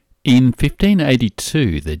In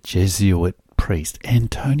 1582, the Jesuit priest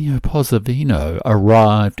Antonio Pozovino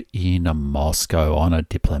arrived in Moscow on a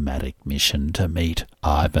diplomatic mission to meet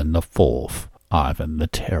Ivan IV, Ivan the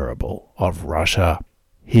Terrible of Russia.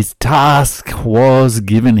 His task was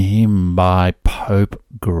given him by Pope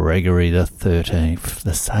Gregory XIII,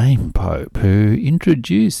 the same pope who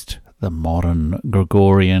introduced the modern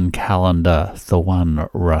Gregorian calendar, the one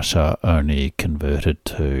Russia only converted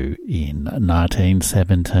to in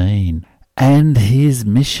 1917. And his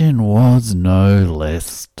mission was no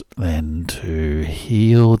less than to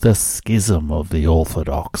heal the schism of the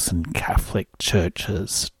Orthodox and Catholic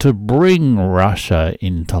churches, to bring Russia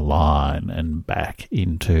into line and back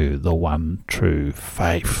into the one true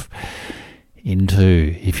faith,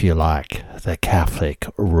 into, if you like, the Catholic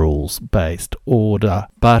rules-based order.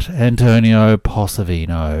 But Antonio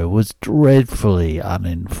Pozovino was dreadfully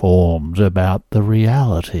uninformed about the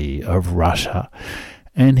reality of Russia,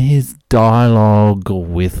 and his dialogue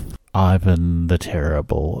with Ivan the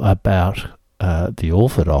Terrible about the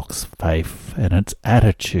Orthodox faith and its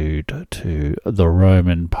attitude to the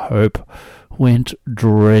Roman Pope went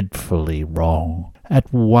dreadfully wrong.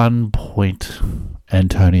 At one point,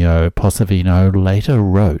 Antonio Pozovino later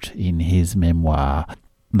wrote in his memoir,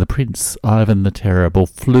 "The Prince Ivan the Terrible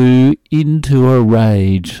flew into a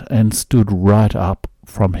rage and stood right up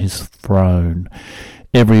from his throne.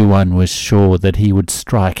 Everyone was sure that he would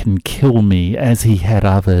strike and kill me, as he had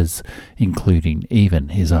others, including even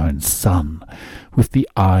his own son, with the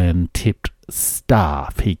iron-tipped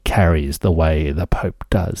staff he carries the way the Pope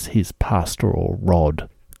does his pastoral rod."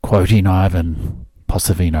 Quoting Ivan,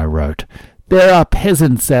 Pozovino wrote, "There are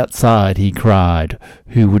peasants outside," he cried,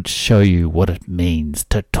 "who would show you what it means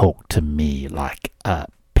to talk to me like a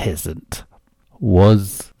peasant."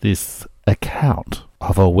 Was this account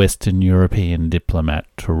of a Western European diplomat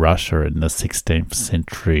to Russia in the 16th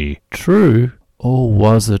century true, or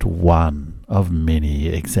was it one of many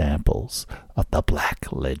examples of the black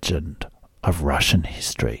legend of Russian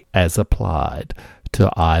history as applied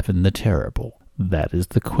to Ivan the Terrible? That is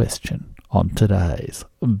the question on today's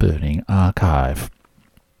Burning Archive.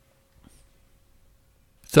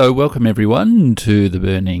 So welcome everyone to the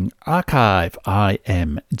Burning Archive. I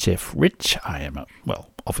am Jeff Rich. I am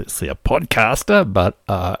obviously a podcaster, but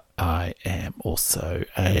I am also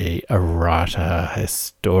a writer,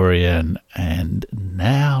 historian, and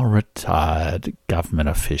now retired government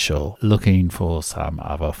official looking for some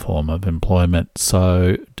other form of employment.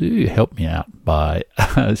 So do help me out by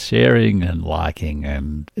sharing and liking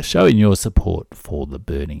and showing your support for the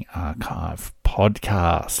Burning Archive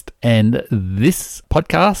podcast. And this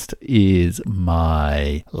podcast is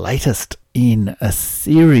my latest in a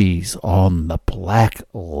series on the black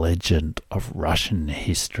legend of Russian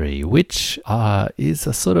history, which is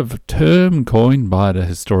a sort of term coined by the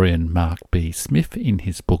historian Mark B. Smith in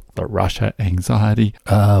his book The Russia Anxiety,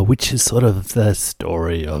 which is sort of the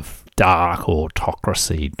story of dark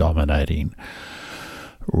autocracy dominating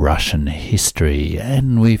Russian history.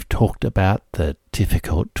 And we've talked about the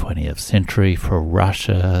difficult 20th century for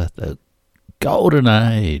Russia, the golden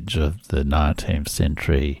age of the 19th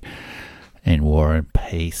century in War and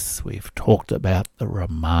Peace. We've talked about the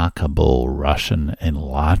remarkable Russian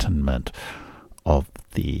Enlightenment of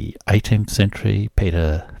the 18th century,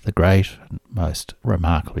 Peter the Great, and most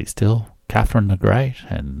remarkably still, Catherine the Great,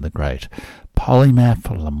 and the great polymath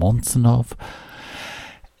Lomonosov.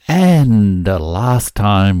 And last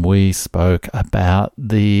time we spoke about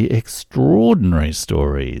the extraordinary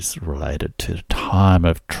stories related to the time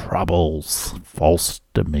of troubles, False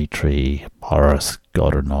Dmitri, Boris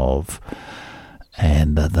Godunov,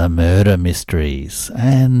 and the murder mysteries.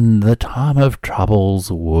 And the time of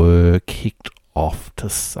troubles were kicked off to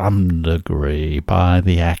some degree by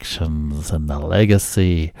the actions and the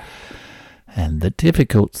legacy and the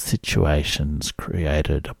difficult situations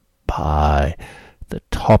created by the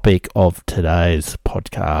topic of today's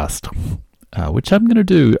podcast, which I'm going to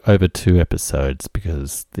do over 2 episodes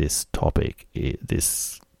because this topic,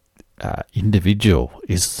 this individual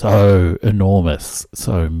is so enormous,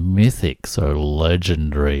 so mythic, so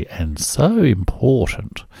legendary, and so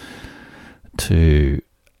important to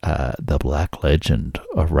the black legend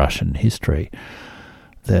of Russian history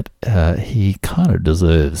that he kind of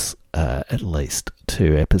deserves at least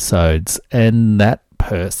 2 episodes. And that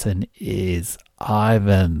person is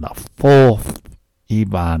Ivan IV,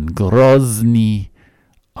 Ivan Grozny,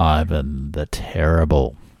 Ivan the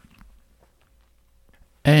Terrible.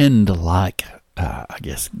 And like,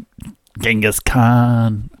 Genghis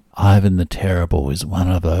Khan, Ivan the Terrible is one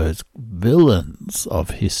of those villains of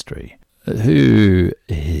history who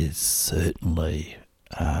is certainly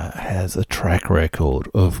has a track record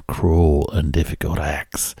of cruel and difficult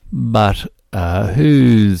acts, but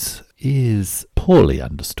whose is poorly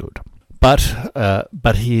understood.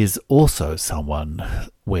 But he is also someone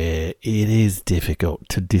where it is difficult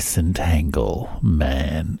to disentangle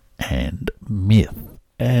man and myth.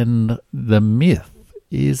 And the myth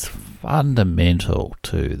is fundamental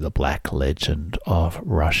to the black legend of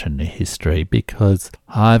Russian history, because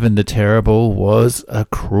Ivan the Terrible was a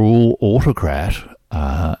cruel autocrat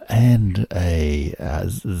and a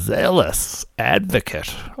zealous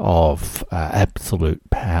advocate of absolute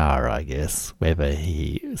power, I guess. Whether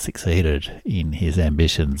he succeeded in his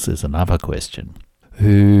ambitions is another question.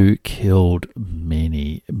 Who killed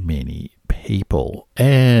many, many people,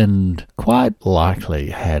 and quite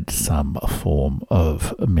likely had some form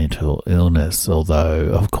of mental illness, although,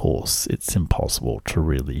 of course, it's impossible to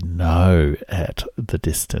really know at the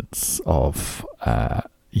distance of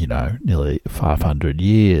nearly 500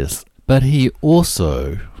 years. But he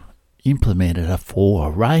also implemented a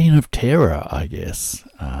reign of terror, I guess,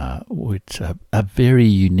 which a very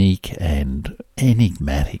unique and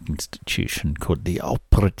enigmatic institution called the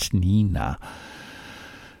Oprichnina,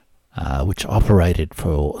 which operated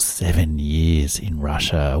for 7 years in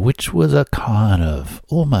Russia, which was a kind of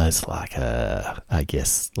almost like a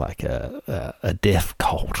death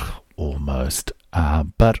cult almost,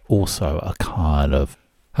 but also a kind of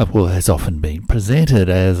has often been presented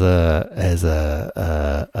as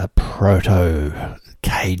a proto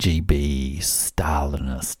KGB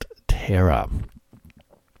Stalinist terror.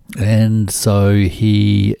 And so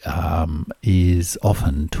he is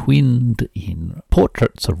often twinned in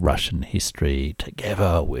portraits of Russian history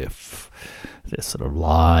together with this sort of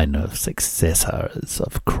line of successors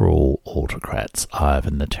of cruel autocrats,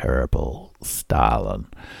 Ivan the Terrible, Stalin,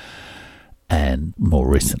 and more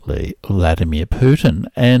recently Vladimir Putin.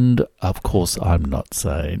 And of course, I'm not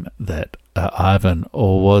saying that Ivan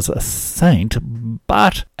was a saint,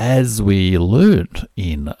 but as we learned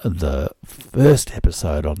in the first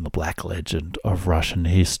episode on the Black Legend of Russian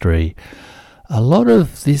history, a lot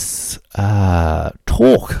of this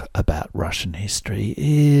talk about Russian history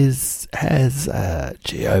has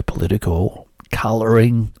geopolitical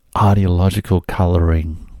colouring, ideological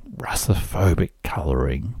colouring, Russophobic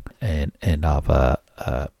colouring, and other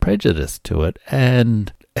prejudice to it,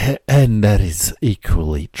 and that is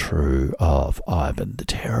equally true of Ivan the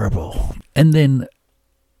Terrible. And then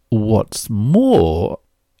what's more,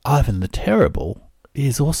 Ivan the Terrible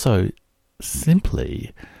is also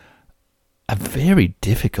simply a very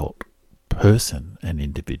difficult person and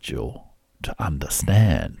individual to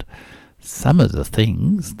understand. Some of the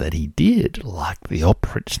things that he did, like the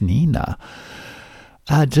Oprichnina,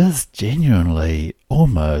 are just genuinely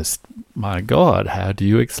almost, my God, how do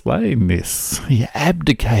you explain this? He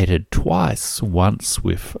abdicated twice, once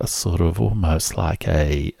with a sort of almost like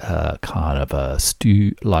a kind of a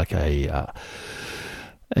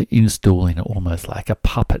installing almost like a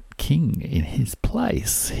puppet king in his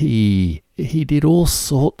place. He did all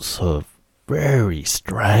sorts of very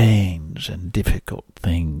strange and difficult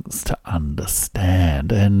things to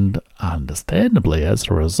understand, and understandably, as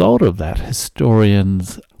a result of that,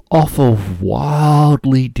 historians offer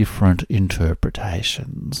wildly different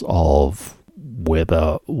interpretations of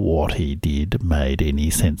whether what he did made any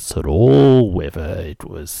sense at all, whether it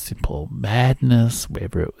was simple madness,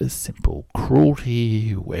 whether it was simple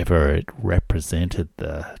cruelty, whether it represented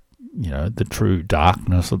the true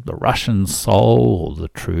darkness of the Russian soul, or the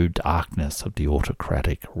true darkness of the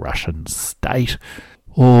autocratic Russian state,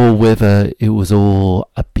 or whether it was all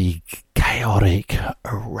a big, chaotic,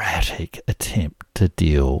 erratic attempt to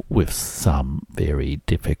deal with some very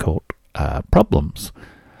difficult problems,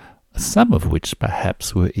 some of which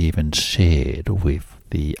perhaps were even shared with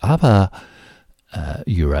the other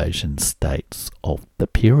Eurasian states of the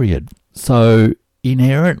period. So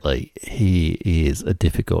inherently, he is a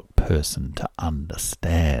difficult person to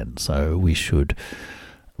understand. So we should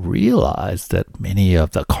realize that many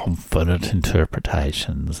of the confident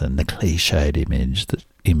interpretations and the cliched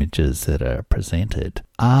images that are presented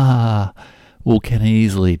can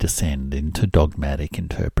easily descend into dogmatic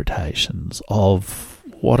interpretations of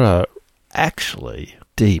what are actually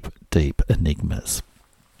deep, deep enigmas.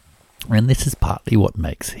 And this is partly what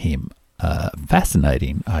makes him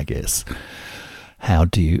fascinating, I guess. How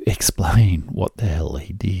do you explain what the hell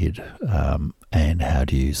he did, and how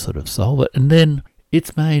do you sort of solve it? And then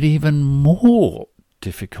it's made even more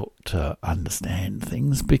difficult to understand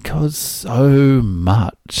things because so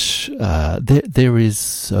much, there is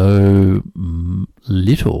so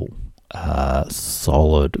little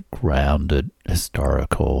solid, grounded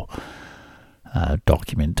historical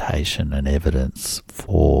documentation and evidence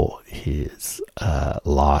for his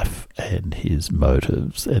life and his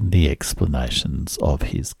motives and the explanations of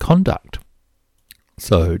his conduct.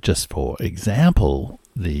 So just for example,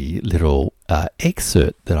 the little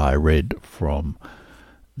excerpt that I read from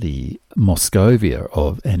the Moscovia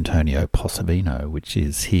of Antonio Posavino, which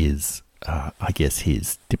is his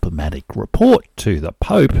his diplomatic report to the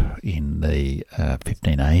Pope in the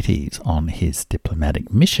 1580s on his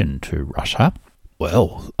diplomatic mission to Russia.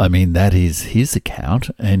 Well, I mean, that is his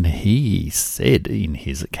account, and he said in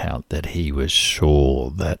his account that he was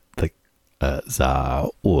sure that the Tsar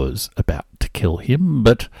was about to kill him,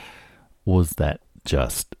 but was that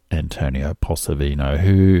just Antonio Posavino,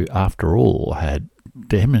 who, after all, had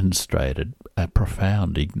demonstrated a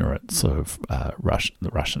profound ignorance of the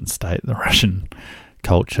Russian state, the Russian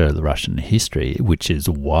culture, the Russian history, which is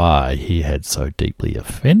why he had so deeply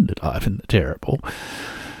offended Ivan the Terrible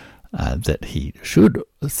that he should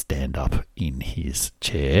stand up in his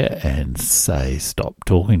chair and say, "Stop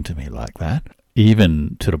talking to me like that,"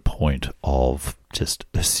 even to the point of just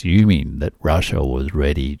assuming that Russia was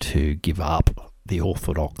ready to give up the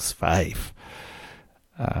Orthodox faith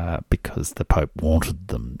because the Pope wanted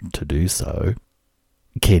them to do so.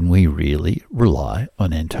 Can we really rely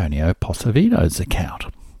on Antonio Posavino's account?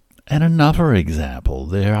 And another example,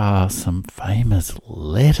 there are some famous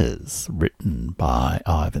letters written by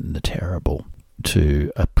Ivan the Terrible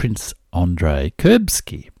to Prince Andrei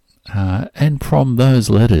Kurbsky. And from those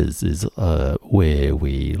letters is where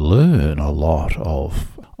we learn a lot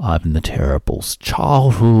of Ivan the Terrible's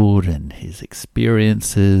childhood and his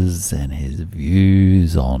experiences and his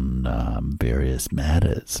views on various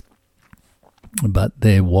matters. But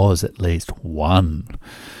there was at least one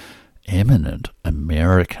eminent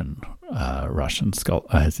American Russian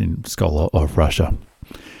scholar of Russia,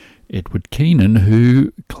 Edward Kennan,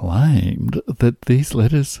 who claimed that these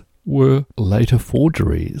letters were later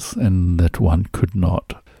forgeries and that one could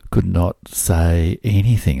not say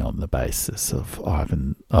anything on the basis of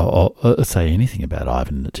Ivan, or say anything about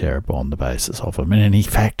Ivan the Terrible on the basis of him. And in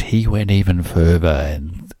fact, he went even further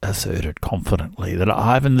and asserted confidently that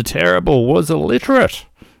Ivan the Terrible was illiterate.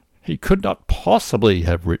 He could not possibly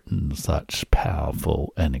have written such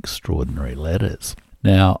powerful and extraordinary letters.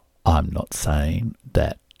 Now, I'm not saying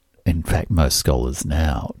that, in fact, most scholars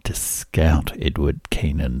now discount Edward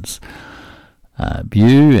Kennan's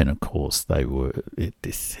view, and of course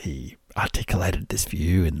he articulated this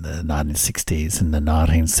view in the 1960s and the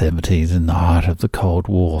 1970s in the height of the Cold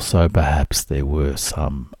War, so perhaps there were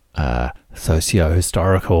some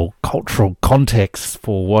socio-historical cultural context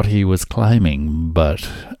for what he was claiming, but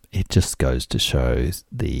it just goes to show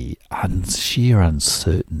the sheer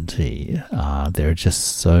uncertainty. There are just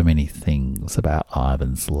so many things about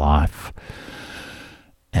Ivan's life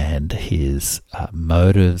and his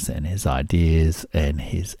motives and his ideas and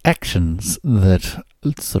his actions that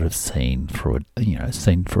sort of seen through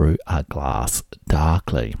a glass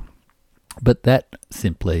darkly. But that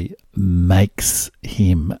simply makes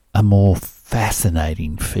him a more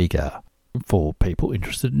fascinating figure for people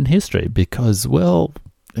interested in history because, well,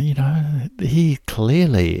 he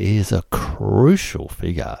clearly is a crucial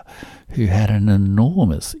figure who had an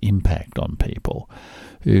enormous impact on people,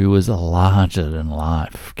 who was a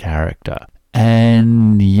larger-than-life character.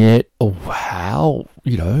 And yet, how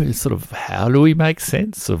do we make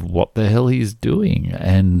sense of what the hell he's doing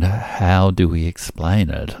and how do we explain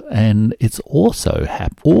it? And it's also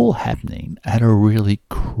all happening at a really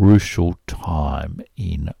crucial time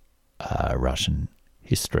in Russian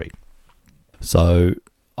history. So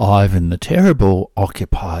Ivan the Terrible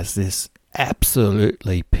occupies this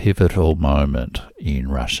absolutely pivotal moment in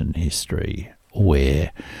Russian history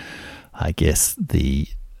where I guess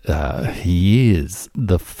he is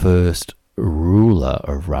the first ruler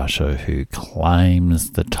of Russia who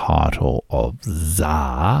claims the title of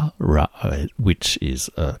Tsar, which is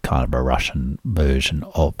a kind of a Russian version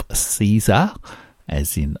of Caesar,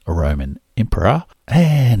 as in a Roman emperor,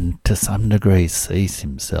 and to some degree sees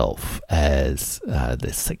himself as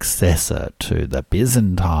the successor to the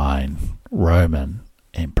Byzantine Roman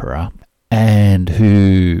emperor, and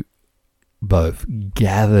who both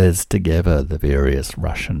gathers together the various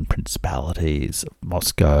Russian principalities of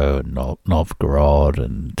Moscow and Novgorod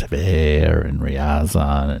and Tver and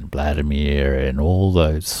Ryazan and Vladimir and all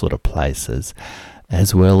those sort of places,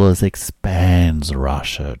 as well as expands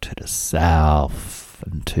Russia to the south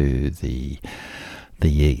and to the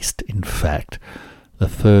east. In fact, the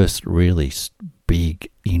first really big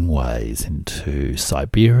inways into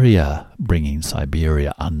Siberia, bringing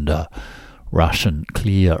Siberia under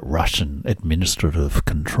clear Russian administrative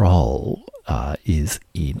control, is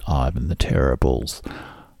in Ivan the Terrible's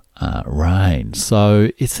reign. So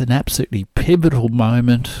it's an absolutely pivotal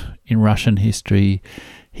moment in Russian history.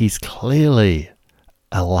 He's clearly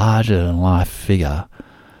a larger-than-life figure.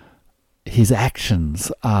 His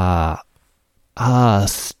actions are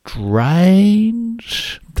strange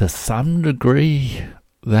to some degree.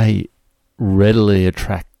 They readily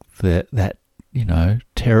attract that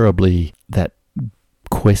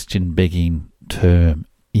question-begging term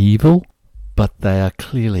evil, but they are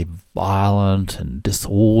clearly violent and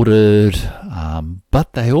disordered,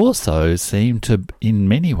 but they also in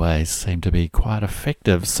many ways seem to be quite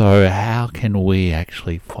effective. So how can we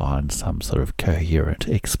actually find some sort of coherent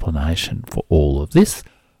explanation for all of this,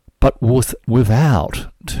 but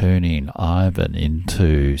without turning Ivan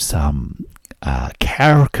into some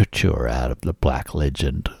caricature out of the Black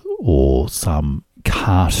Legend or some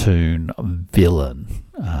cartoon villain,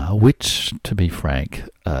 which, to be frank,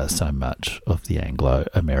 so much of the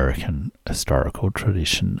Anglo-American historical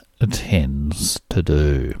tradition tends to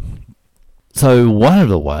do. So one of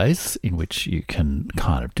the ways in which you can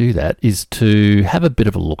kind of do that is to have a bit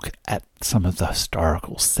of a look at some of the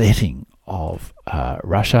historical setting of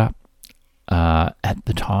Russia at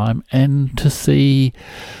the time, and to see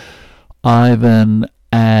Ivan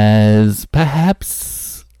as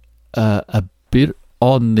perhaps a bit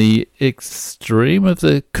on the extreme of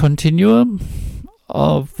the continuum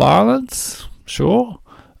of violence, sure,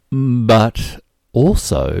 but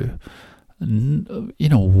also in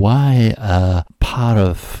a way part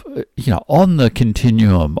of, on the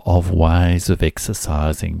continuum of ways of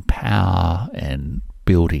exercising power and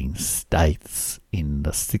building states in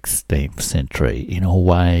the 16th century. In a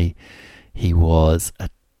way, he was a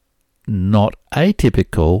not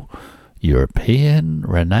atypical European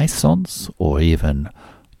Renaissance or even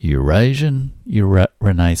Eurasian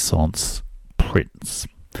Renaissance prince.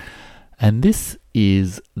 And this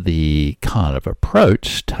is the kind of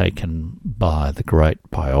approach taken by the great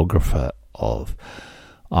biographer of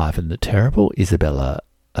Ivan the Terrible, Isabella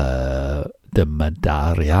de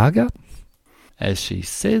Madariaga. As she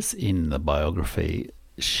says in the biography,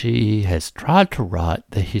 she has tried to write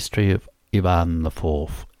the history of Ivan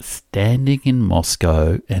IV standing in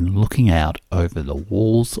Moscow and looking out over the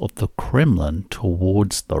walls of the Kremlin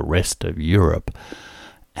towards the rest of Europe,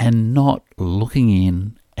 and not looking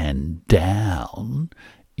in and down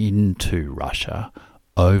into Russia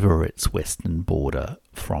over its western border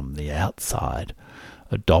from the outside.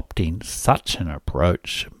 Adopting such an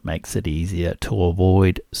approach makes it easier to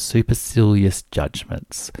avoid supercilious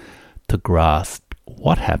judgments, to grasp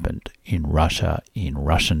what happened in Russia in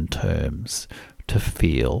Russian terms, to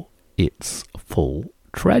feel its full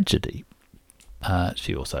tragedy.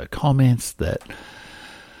 She also comments that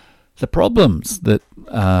the problems that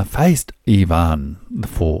faced Ivan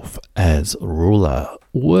IV as ruler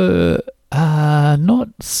were not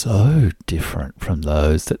so different from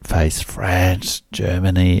those that faced France,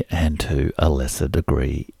 Germany, and to a lesser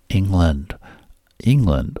degree England.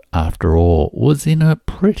 England, after all, was in a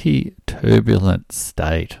pretty turbulent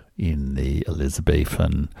state in the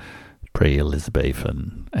Elizabethan,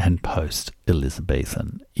 pre-Elizabethan, and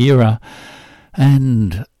post-Elizabethan era,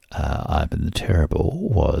 and Ivan the Terrible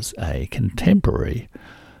was a contemporary,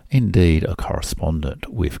 indeed a correspondent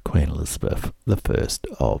with Queen Elizabeth I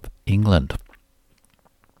of England.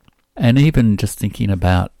 And even just thinking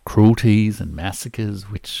about cruelties and massacres,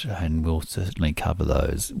 and we'll certainly cover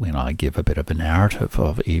those when I give a bit of a narrative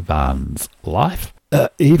of Ivan's life.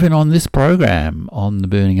 Even on this program, on the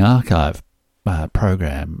Burning Archive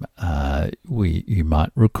program, you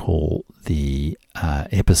might recall the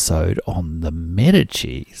episode on the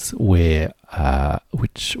Medicis,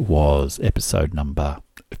 which was episode number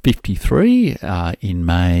 53 in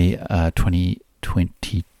May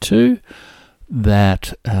 2022.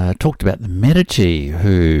 That talked about the Medici,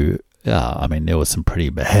 who, there were some pretty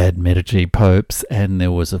bad Medici popes, and there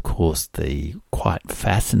was, of course, the quite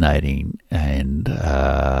fascinating and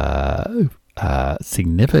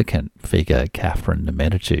significant figure, Catherine de'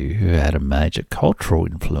 Medici, who had a major cultural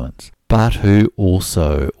influence, but who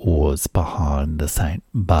also was behind the St.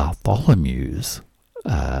 Bartholomew's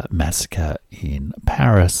massacre in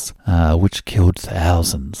Paris, which killed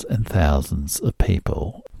thousands and thousands of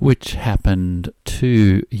people, which happened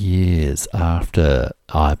 2 years after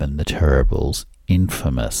Ivan the Terrible's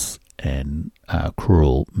infamous and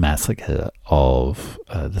cruel massacre of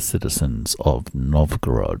the citizens of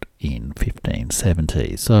Novgorod in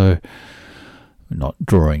 1570. So, not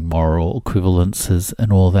drawing moral equivalences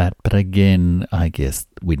and all that, but again, I guess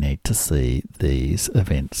we need to see these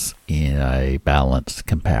events in a balanced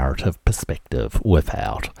comparative perspective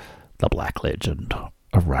without the Black Legend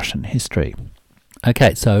of Russian history.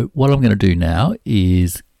 Okay, so what I'm going to do now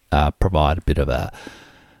is provide a bit of a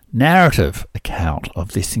narrative account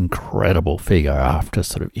of this incredible figure after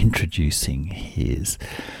sort of introducing his,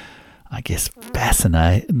 I guess,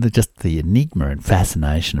 just the enigma and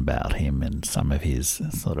fascination about him, and some of his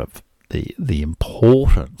sort of the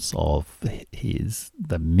importance of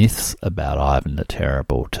the myths about Ivan the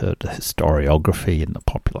Terrible to the historiography and the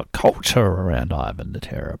popular culture around Ivan the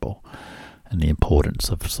Terrible, and the importance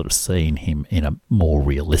of sort of seeing him in a more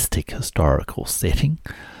realistic historical setting.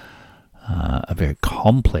 A very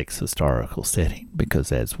complex historical setting,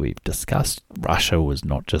 because as we've discussed, Russia was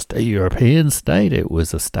not just a European state, it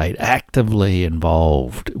was a state actively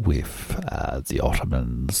involved with the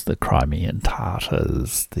Ottomans, the Crimean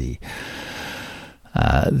Tatars, the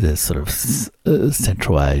sort of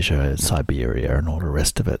Central Asia, Siberia and all the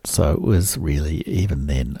rest of it. So it was really even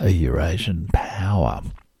then a Eurasian power.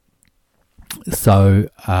 So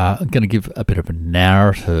I'm going to give a bit of a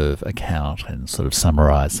narrative account and sort of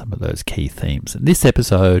summarise some of those key themes in this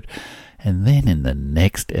episode. And then in the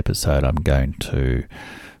next episode, I'm going to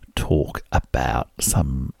talk about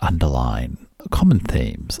some underlying common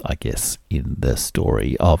themes, I guess, in the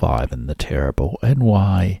story of Ivan the Terrible, and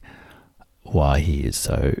why he is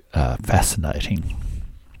so fascinating.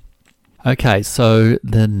 Okay, so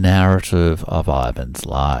the narrative of Ivan's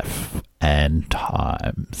life and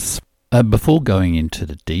times. Before going into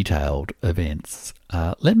the detailed events,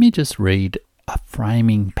 let me just read a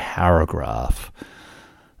framing paragraph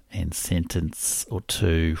and sentence or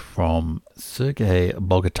two from Sergei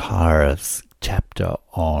Bogatyev's chapter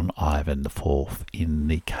on Ivan IV in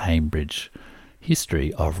the Cambridge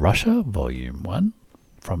History of Russia, Volume 1,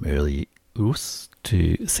 from early Rus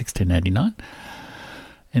to 1689.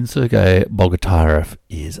 And Sergei Bogatyev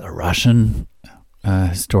is a Russian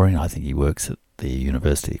historian. I think he works at the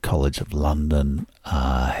University College of London.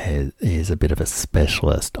 He is a bit of a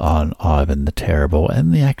specialist on Ivan the Terrible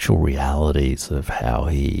and the actual realities of how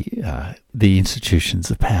the institutions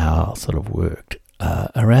of power sort of worked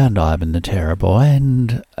around Ivan the Terrible,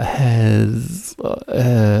 and has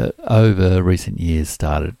over recent years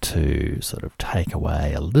started to sort of take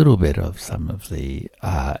away a little bit of some of the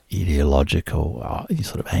ideological,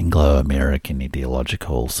 sort of Anglo-American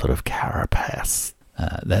ideological sort of carapace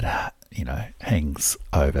that hangs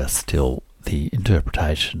over still the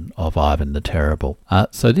interpretation of Ivan the Terrible.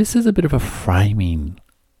 So this is a bit of a framing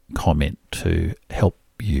comment to help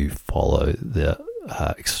you follow the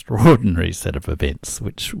extraordinary set of events,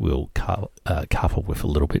 which we'll cover with a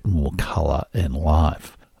little bit more colour and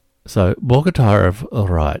life. So Bogatyev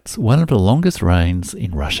writes, one of the longest reigns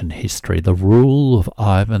in Russian history, the rule of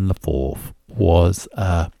Ivan IV was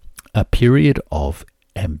a period of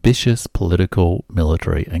ambitious political,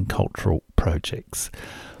 military and cultural projects.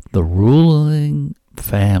 The ruling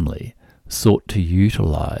family sought to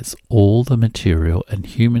utilize all the material and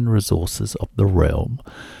human resources of the realm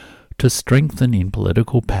to strengthen in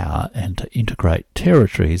political power and to integrate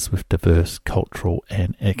territories with diverse cultural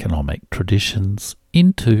and economic traditions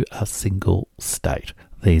into a single state.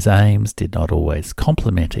 These aims did not always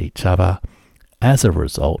complement each other. As a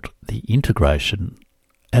result of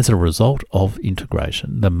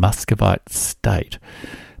integration, the Muscovite state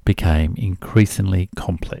became increasingly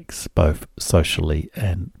complex, both socially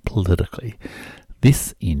and politically.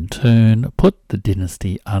 This, in turn, put the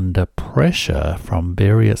dynasty under pressure from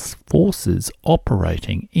various forces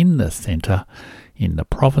operating in the centre, in the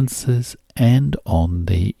provinces, and on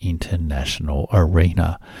the international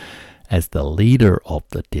arena. As the leader of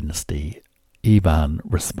the dynasty, Ivan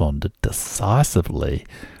responded decisively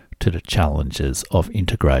to the challenges of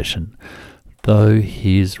integration, though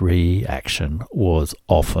his reaction was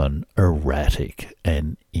often erratic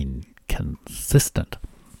and inconsistent.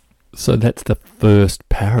 So that's the first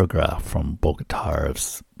paragraph from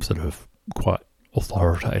Bogatyev's sort of quite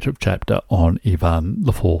authoritative chapter on Ivan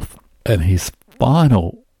IV. And his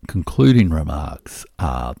final concluding remarks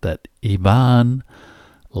are that Ivan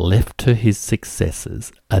left to his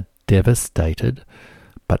successors a devastated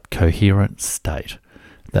but coherent state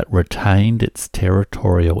that retained its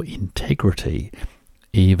territorial integrity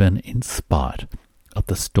even in spite of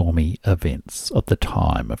the stormy events of the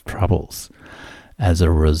time of troubles. As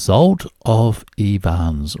a result of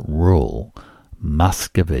Ivan's rule,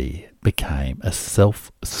 Muscovy became a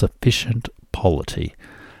self-sufficient polity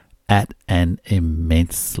at an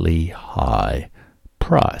immensely high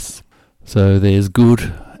price. So there's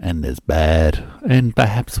good and there's bad, and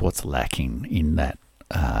perhaps what's lacking in that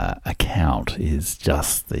account is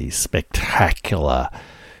just the spectacular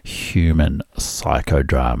human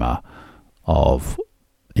psychodrama of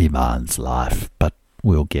Ivan's life. But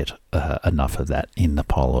we'll get enough of that in the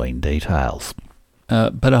following details.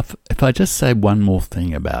 But if I just say one more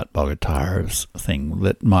thing about Bogatyrov's thing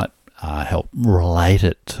that might help relate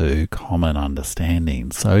it to common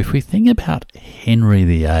understanding. So if we think about Henry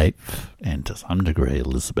VIII, and to some degree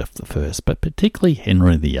Elizabeth I, but particularly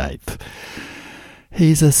Henry VIII,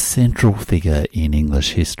 he's a central figure in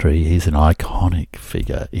English history. He's an iconic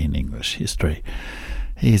figure in English history.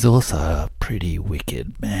 He's also a pretty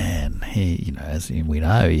wicked man. He, as we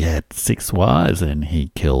know, he had 6 wives and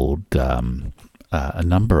he killed a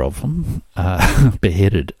number of them,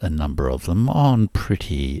 beheaded a number of them on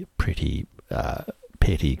pretty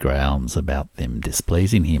petty grounds about them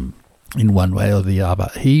displeasing him in one way or the other.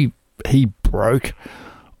 He broke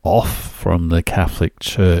off from the Catholic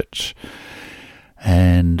Church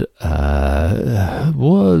and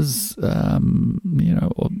was,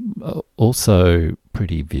 also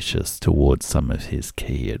pretty vicious towards some of his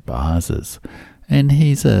key advisors. And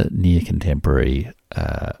he's a near contemporary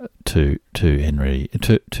to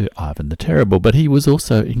Ivan the Terrible, but he was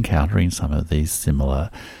also encountering some of these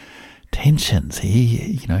similar tensions.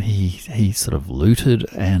 He sort of looted,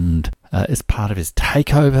 and as part of his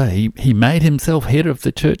takeover, he made himself head of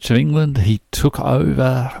the Church of England. He took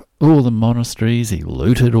over all the monasteries. He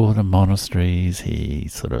looted all the monasteries. He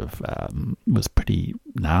sort of was pretty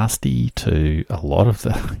nasty to a lot of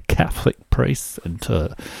the Catholic priests, and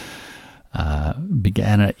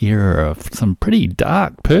began an era of some pretty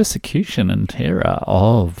dark persecution and terror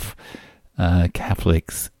of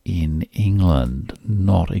Catholics in England.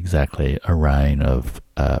 Not exactly a reign of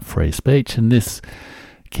free speech, and this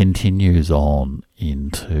continues on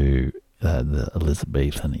into the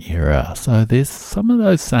Elizabethan era. So there's some of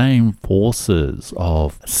those same forces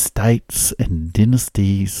of states and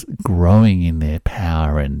dynasties growing in their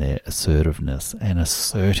power and their assertiveness and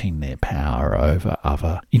asserting their power over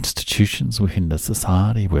other institutions within the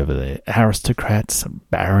society, whether they're aristocrats,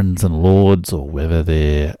 barons and lords, or whether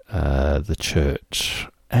they're the church,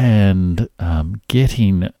 and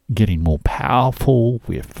getting more powerful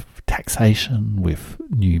with taxation, with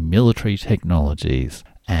new military technologies,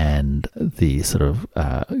 and the sort of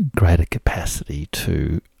greater capacity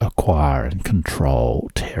to acquire and control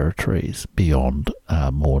territories beyond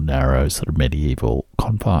more narrow sort of medieval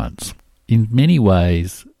confines. In many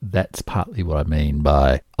ways, that's partly what I mean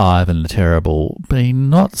by Ivan the Terrible being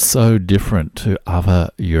not so different to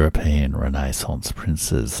other European Renaissance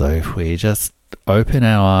princes. So if we just open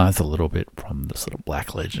our eyes a little bit from the sort of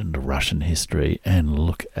black legend of Russian history and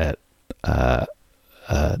look at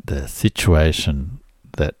the situation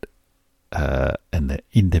that and the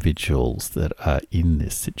individuals that are in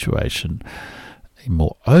this situation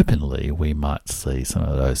more openly, we might see some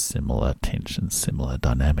of those similar tensions, similar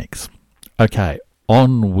dynamics. Okay,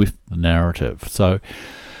 on with the narrative. So,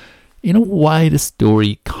 in a way, the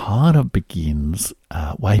story kind of begins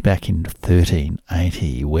way back in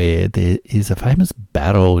 1380, where there is a famous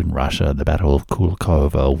battle in Russia, the Battle of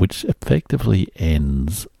Kulikovo, which effectively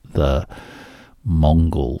ends the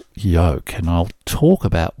Mongol yoke. And I'll talk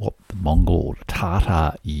about what the Mongol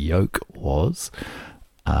Tatar yoke was,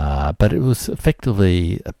 but it was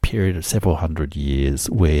effectively a period of several hundred years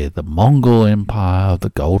where the Mongol Empire, the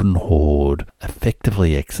Golden Horde,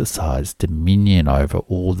 effectively exercised dominion over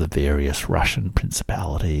all the various Russian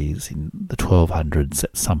principalities. In the 1200s,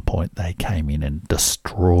 at some point, they came in and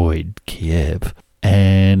destroyed Kiev,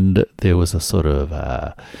 and there was a sort of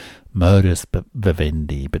modus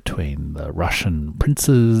vivendi between the Russian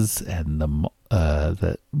princes and the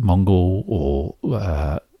Mongol,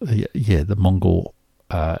 the Mongol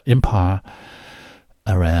Empire,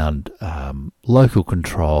 around local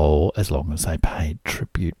control, as long as they paid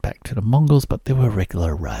tribute back to the Mongols. But there were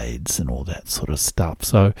regular raids and all that sort of stuff.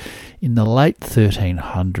 So in the late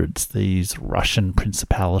 1300s, these Russian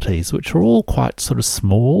principalities, which are all quite sort of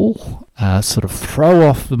small, sort of throw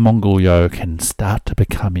off the Mongol yoke and start to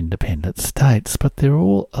become independent states, but they're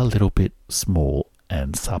all a little bit small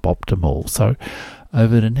and suboptimal. So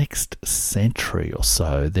over the next century or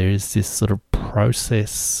so, there is this sort of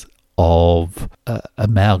process of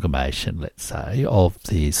amalgamation, let's say, of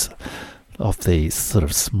these sort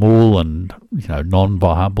of small and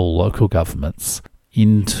non-viable local governments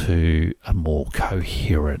into a more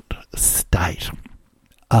coherent state.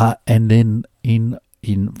 And then in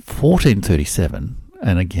 1437,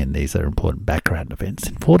 and again these are important background events,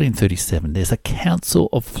 in 1437 there's a Council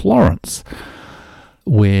of Florence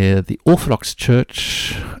where the Orthodox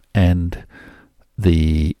Church and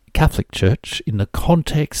the Catholic Church, in the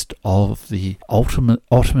context of the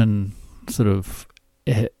Ottoman sort of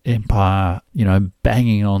empire,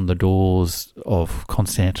 banging on the doors of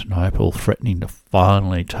Constantinople, threatening to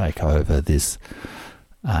finally take over this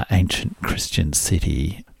ancient Christian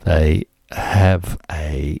city, they have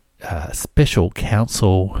a special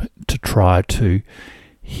council to try to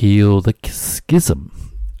heal the schism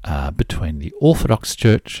between the Orthodox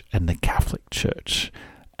Church and the Catholic Church.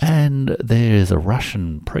 And there's a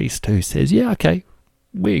Russian priest who says, yeah, okay,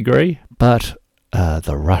 we agree. But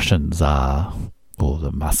the Russian Tsar, or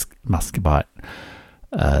the Muscovite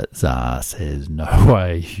Tsar, says, no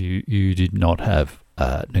way, you did not have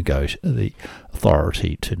the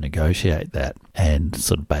authority to negotiate that, and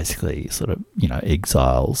basically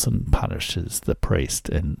exiles and punishes the priest,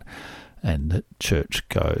 and the church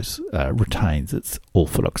retains its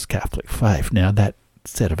Orthodox Catholic faith. Now, that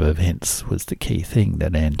set of events was the key thing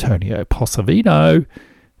that Antonio Posavino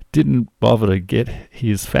didn't bother to get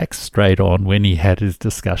his facts straight on when he had his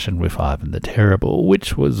discussion with Ivan the Terrible,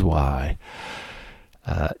 which was why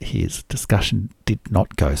his discussion did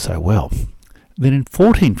not go so well. Then in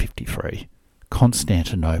 1453,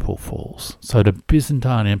 Constantinople falls. So the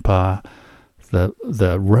Byzantine Empire,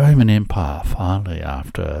 the Roman Empire, finally,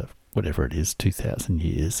 after whatever it is, 2,000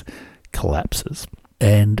 years, collapses.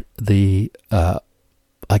 And the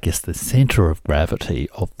centre of gravity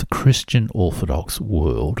of the Christian Orthodox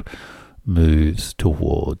world moves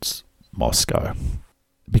towards Moscow,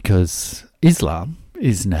 because Islam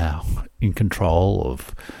is now in control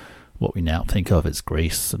of what we now think of as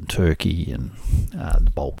Greece and Turkey and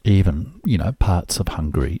even parts of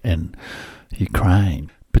Hungary and Ukraine.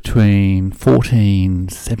 Between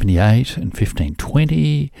 1478 and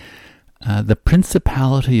 1520, the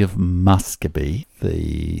Principality of Muscovy,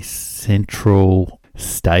 the central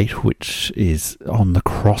state which is on the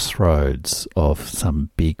crossroads of some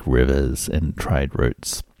big rivers and trade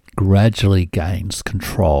routes, gradually gains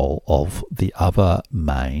control of the other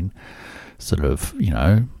main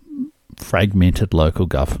fragmented local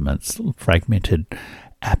governments, fragmented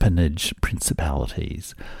appanage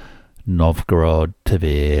principalities, Novgorod,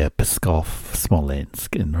 Tver, Pskov,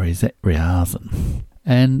 Smolensk, and Ryazan.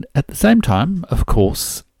 And at the same time, of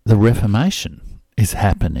course, the Reformation is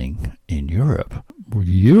happening in Europe.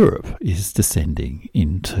 Europe is descending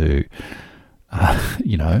into,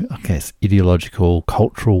 ideological,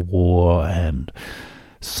 cultural war and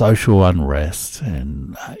social unrest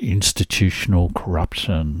and institutional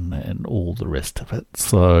corruption and all the rest of it.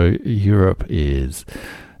 So Europe is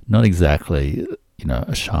not exactly,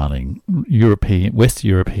 a shining West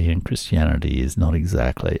European Christianity is not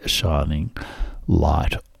exactly a shining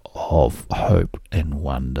light of hope and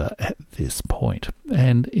wonder at this point.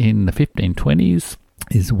 And in the 1520s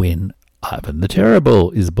is when Ivan the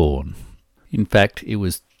Terrible is born. In fact, it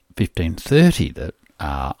was 1530 that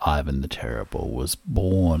Ivan the Terrible was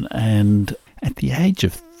born, and at the age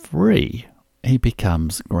of 3, he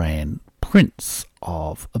becomes Grand Prince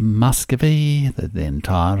of Muscovy, the then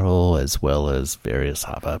title, as well as various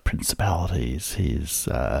other principalities. His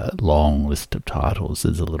long list of titles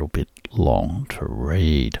is a little bit long to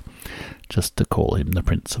read. Just to call him the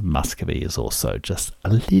Prince of Muscovy is also just a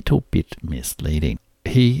little bit misleading.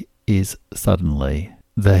 He is suddenly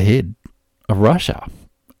the head of Russia,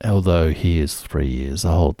 although he is 3 years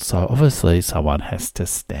old. So obviously someone has to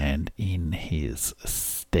stand in his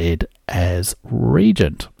stead as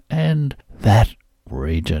regent, and that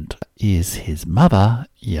regent is his mother,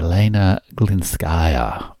 Yelena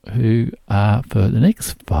Glinskaya, who for the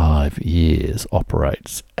next 5 years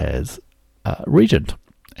operates as regent.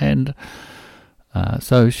 And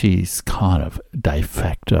so she's kind of de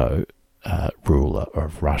facto ruler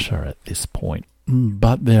of Russia at this point.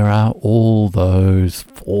 But there are all those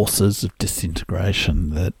forces of disintegration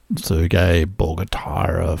that Sergei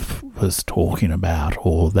Bogatyrov was talking about,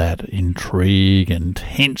 all that intrigue and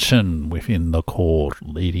tension within the court,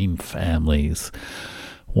 leading families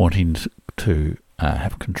wanting to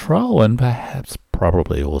have control, and perhaps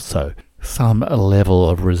probably also some level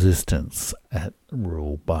of resistance at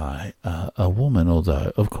rule by a woman,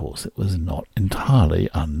 although, of course, it was not entirely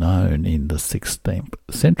unknown in the 16th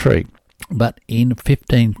century. But in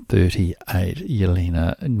 1538,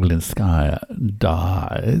 Yelena Glinskaya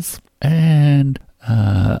dies, and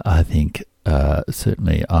I think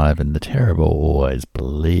certainly Ivan the Terrible always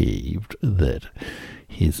believed that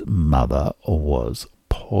his mother was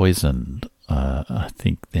poisoned. I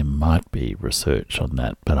think there might be research on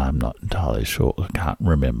that, but I'm not entirely sure. I can't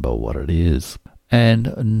remember what it is.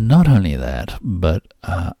 And not only that, but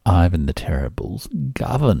Ivan the Terrible's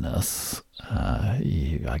governess,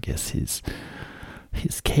 I guess his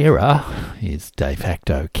carer, his de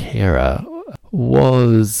facto carer,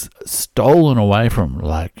 was stolen away from,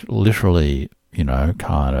 literally,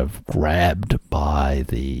 kind of grabbed by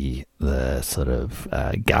the sort of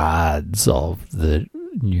guards of the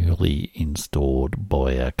newly installed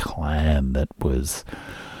Boyar clan that was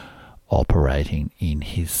operating in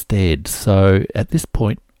his stead. So at this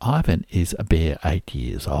point, Ivan is a bare 8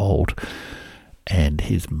 years old, and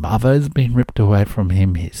his mother's been ripped away from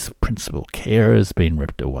him. His principal carer has been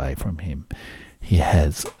ripped away from him. He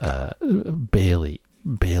has barely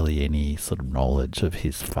any sort of knowledge of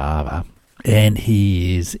his father, and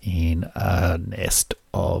he is in a nest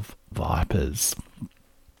of vipers.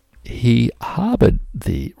 He harboured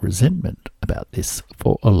the resentment about this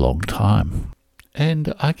for a long time.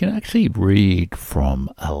 And I can actually read from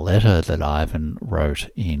a letter that Ivan wrote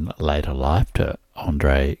in later life to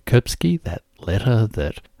Andrei Kurbsky, that letter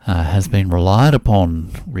that has been relied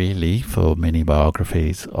upon really for many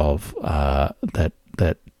biographies of that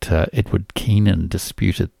Edward Keenan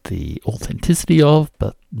disputed the authenticity of,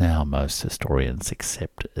 but now most historians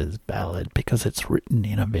accept as valid because it's written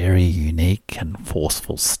in a very unique and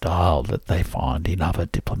forceful style that they find in other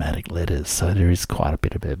diplomatic letters. So there is quite a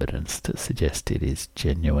bit of evidence to suggest it is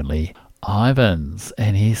genuinely Ivan's.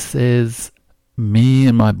 And he says, "Me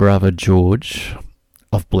and my brother George,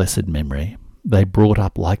 of blessed memory, they brought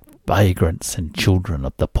up like vagrants and children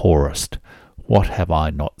of the poorest. What have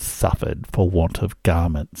I not suffered for want of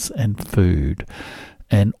garments and food,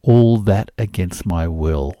 and all that against my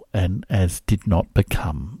will, and as did not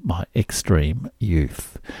become my extreme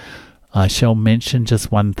youth. I shall mention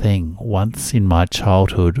just one thing. Once in my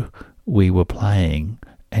childhood we were playing,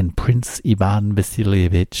 and Prince Ivan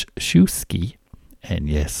Vasilievich Shuisky," and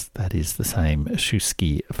yes, that is the same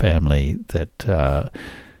Shuisky family that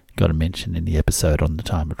got a mention in the episode on the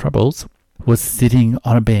Time of Troubles, "was sitting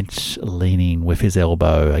on a bench leaning with his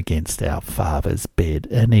elbow against our father's bed,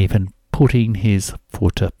 and even putting his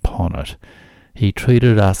foot upon it. He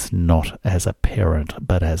treated us not as a parent,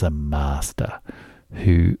 but as a master.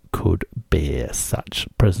 Who could bear such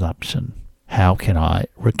presumption? How can I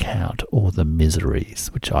recount all the miseries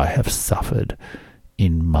which I have suffered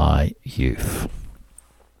in my youth?"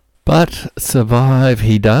 But survive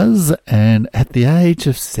he does, and at the age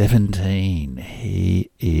of 17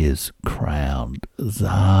 he is crowned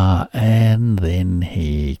Tsar, and then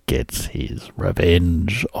he gets his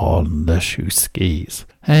revenge on the Shuiskys.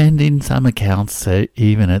 And in some accounts,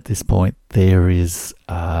 even at this point, there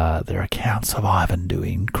are accounts of Ivan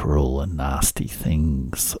doing cruel and nasty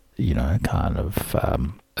things, kind of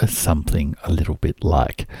something a little bit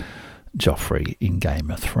like Joffrey in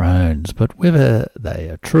Game of Thrones, but whether they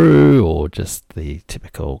are true or just the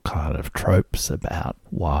typical kind of tropes about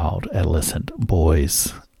violent adolescent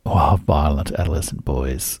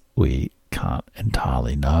boys, we can't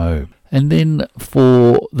entirely know. And then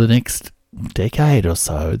for the next decade or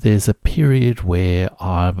so, there's a period where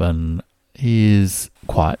Ivan is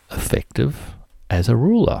quite effective as a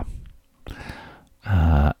ruler.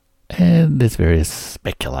 And there's various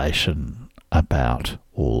speculation about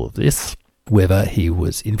all of this, whether he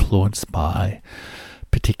was influenced by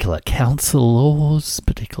particular councillors,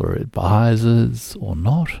 particular advisors or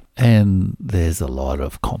not. And there's a lot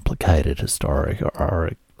of complicated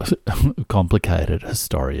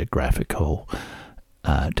historiographical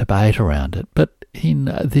debate around it. But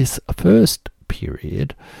in this first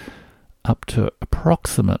period, up to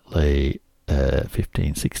approximately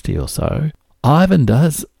 1560 or so, Ivan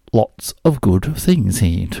does lots of good things.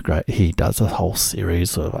 He does a whole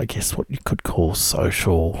series of, I guess, what you could call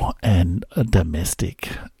social and domestic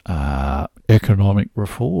economic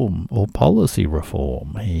reform or policy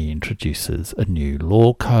reform. He introduces a new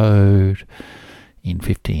law code in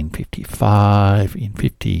 1555. In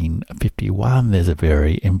 1551, there's a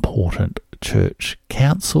very important church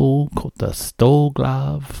council called the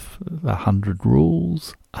Stolglav, the 100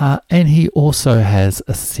 Rules. And he also has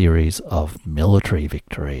a series of military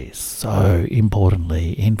victories. So,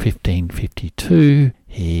 importantly, in 1552,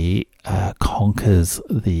 he conquers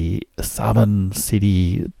the southern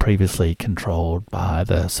city previously controlled by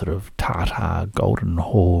the sort of Tatar Golden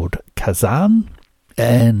Horde Kazan.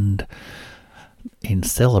 And in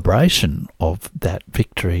celebration of that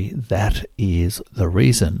victory, that is the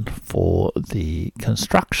reason for the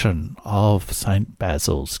construction of St.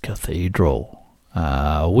 Basil's Cathedral,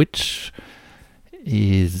 which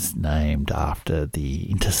is named after the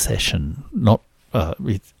intercession.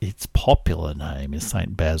 Its popular name is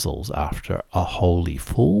St. Basil's, after a holy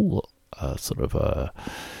fool, sort of a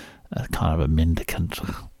kind of a mendicant,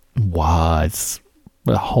 wise.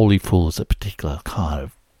 A holy fool is a particular kind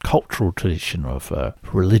of cultural tradition of a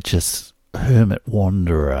religious hermit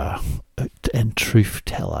wanderer and truth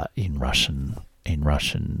teller in Russian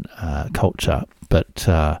culture, but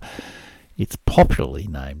it's popularly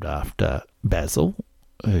named after Basil,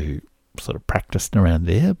 who sort of practiced around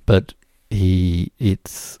there. But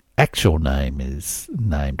its actual name is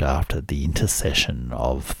named after the intercession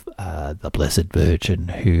of the Blessed Virgin,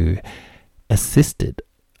 who assisted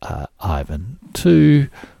Ivan to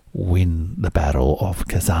win the Battle of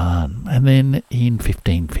Kazan. And then in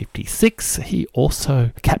 1556, he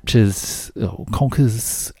also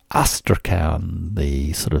conquers Astrakhan,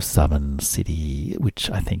 the sort of southern city, which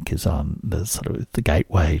I think is on the sort of the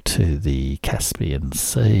gateway to the Caspian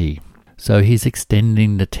Sea. So he's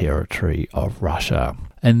extending the territory of Russia.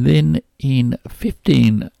 And then in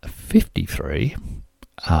 1553,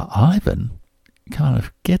 Ivan kind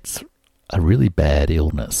of gets a really bad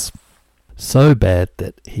illness. So bad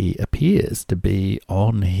that he appears to be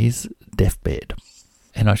on his deathbed.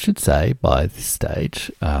 And I should say, by this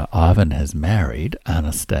stage, Ivan has married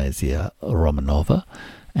Anastasia Romanova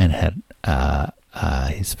and had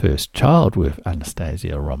his first child with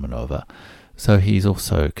Anastasia Romanova. So he's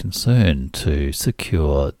also concerned to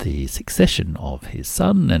secure the succession of his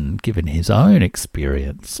son, and given his own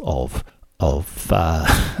experience of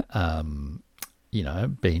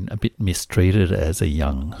being a bit mistreated as a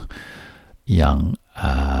young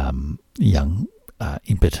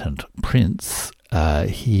impotent prince,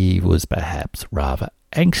 he was perhaps rather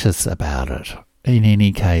anxious about it. In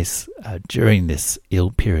any case, during this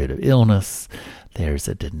period of illness, there is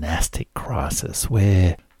a dynastic crisis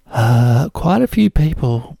where quite a few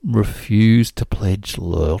people refuse to pledge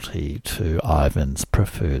loyalty to Ivan's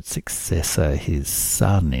preferred successor, his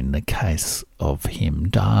son, in the case of him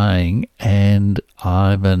dying, and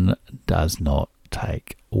Ivan does not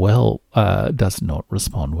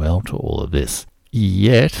respond well to all of this.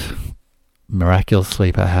 Yet,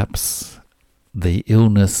 miraculously perhaps, the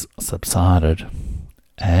illness subsided,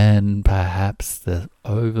 and perhaps the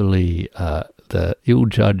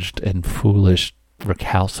ill-judged and foolish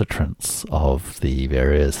recalcitrance of the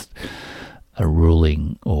various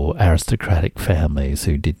ruling or aristocratic families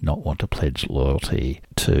who did not want to pledge loyalty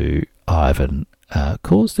to Ivan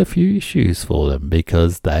caused a few issues for them,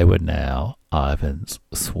 because they were now Ivan's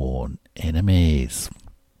sworn enemies.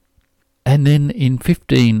 And then in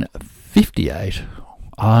 1558,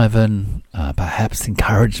 Ivan, perhaps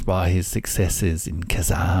encouraged by his successes in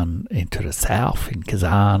Kazan, into the south, in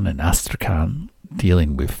Kazan and Astrakhan,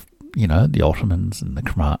 dealing with the Ottomans and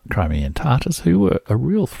the Crimean Tatars, who were a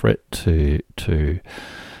real threat to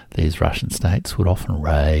these Russian states, would often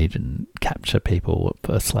raid and capture people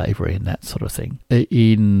for slavery and that sort of thing.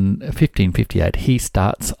 In 1558, he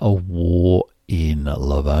starts a war in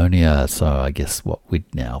Livonia, so I guess what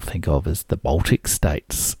we'd now think of as the Baltic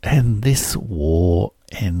states. And this war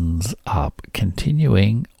ends up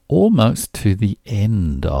continuing almost to the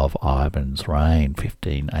end of Ivan's reign,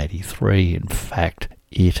 1583. In fact,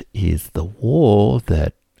 it is the war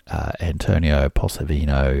that Antonio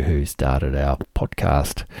Posavino, who started our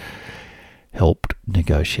podcast, helped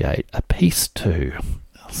negotiate a peace to.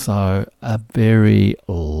 So a very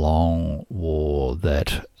long war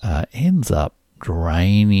that ends up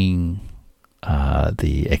draining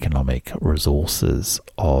the economic resources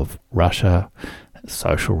of Russia,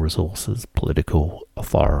 social resources, political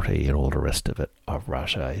authority, and all the rest of it of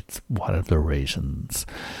Russia. It's one of the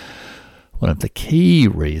key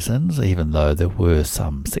reasons, even though there were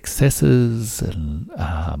some successes, and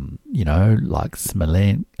like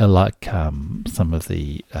Smolensk, some of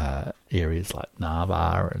the areas like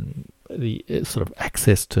Narva and the sort of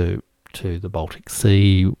access to the Baltic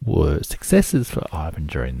Sea were successes for Ivan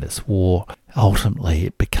during this war. Ultimately,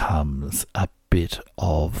 it becomes a bit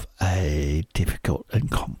of a difficult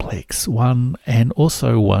and complex one, and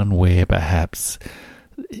also one where perhaps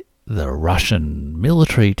the Russian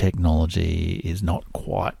military technology is not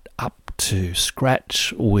quite up to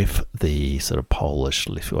scratch with the sort of Polish,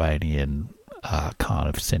 Lithuanian, kind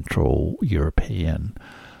of Central European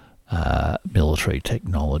military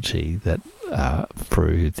technology that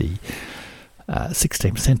through the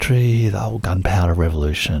 16th century, the whole gunpowder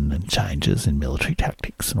revolution and changes in military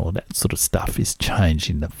tactics and all that sort of stuff is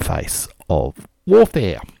changing the face of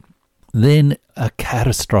warfare. Then a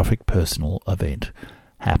catastrophic personal event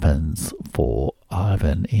happens for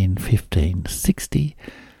Ivan in 1560.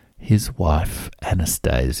 His wife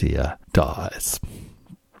Anastasia dies.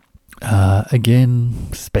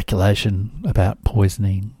 Again, speculation about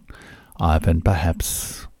poisoning. Ivan,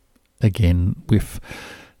 perhaps, again, with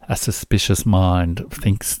a suspicious mind,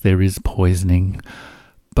 thinks there is poisoning,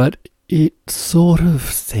 but it sort of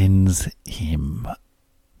sends him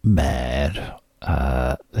mad.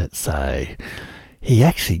 Let's say he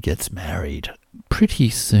actually gets married pretty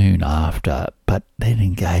soon after, but then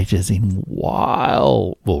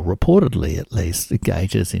reportedly at least,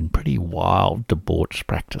 engages in pretty wild debauched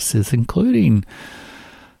practices, including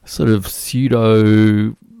sort of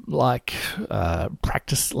pseudo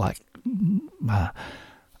practice,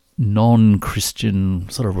 non-Christian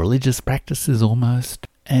sort of religious practices almost,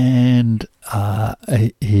 and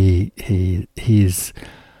his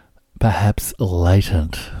perhaps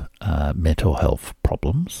latent mental health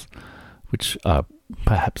problems, which I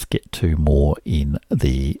perhaps get to more in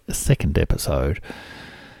the second episode,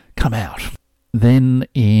 come out. Then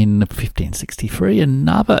in 1563,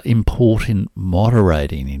 another important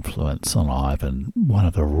moderating influence on Ivan,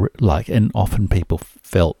 and often people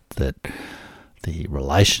felt that the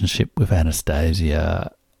relationship with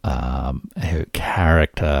Anastasia, her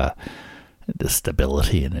character, the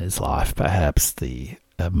stability in his life, perhaps the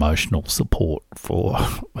emotional support for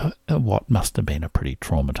what must have been a pretty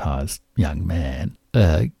traumatized young man,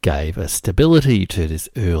 gave a stability to this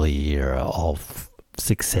early era of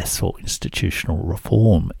successful institutional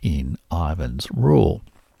reform in Ivan's rule.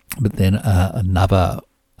 But then another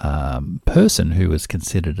person who was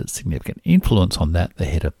considered a significant influence on that, the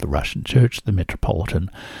head of the Russian Church, the Metropolitan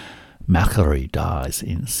Macquarie, dies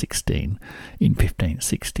in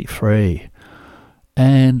 1563.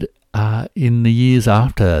 And in the years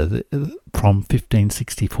after, from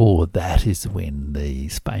 1564, that is when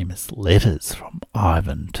these famous letters from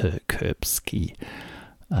Ivan to Kurbsky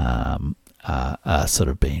are sort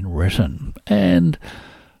of being written. And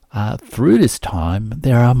through this time,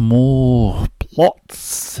 there are more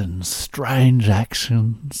plots and strange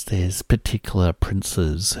actions. There's particular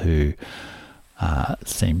princes who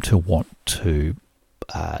seem to want to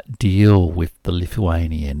deal with the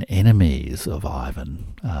Lithuanian enemies of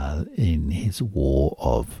Ivan in his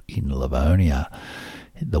war in Livonia.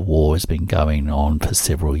 The war has been going on for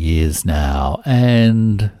several years now,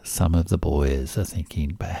 and some of the boyars are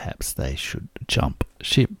thinking perhaps they should jump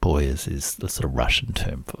ship. Boyars is the sort of Russian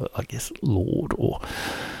term for, I guess, lord or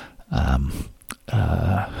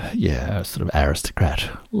sort of aristocrat,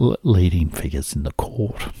 leading figures in the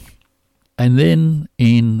court. And then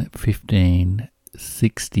in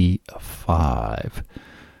 1565,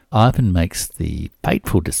 Ivan makes the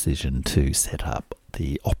fateful decision to set up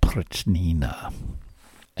the Oprichnina.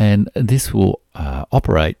 And this will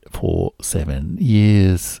operate for 7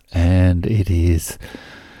 years, and it is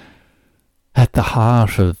at the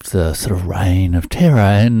heart of the sort of reign of terror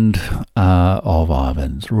and of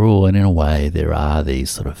Ivan's rule. And in a way, there are these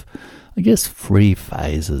sort of, I guess, free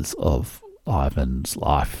phases of Ivan's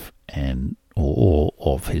life or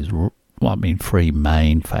of his, free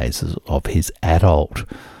main phases of his adult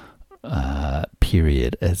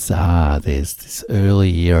period as Tsar. There's this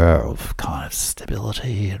early era of kind of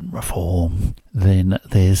stability and reform. Then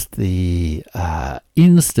there's the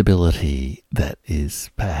instability that is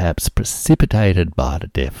perhaps precipitated by the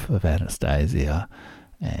death of Anastasia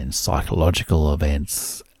and psychological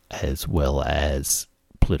events, as well as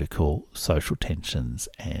political, social tensions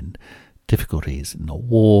and difficulties in the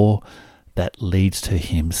war. That leads to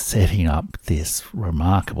him setting up this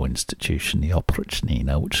remarkable institution, the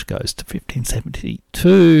Oprichnina, which goes to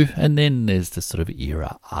 1572, and then there's the sort of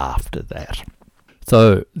era after that.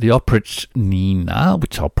 So the Oprichnina,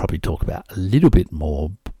 which I'll probably talk about a little bit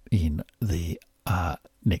more in the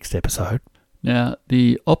next episode. Now,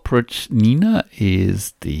 the Oprichnina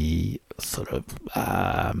is the sort of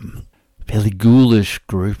fairly ghoulish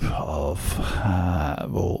group of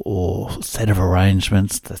or set of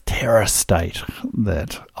arrangements, the terror state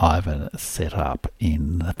that Ivan set up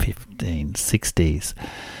in the 1560s.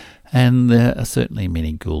 And there are certainly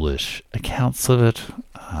many ghoulish accounts of it,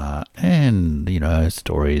 and,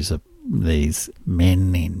 stories of these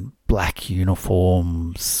men in black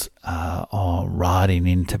uniforms riding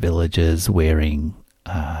into villages wearing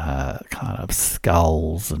kind of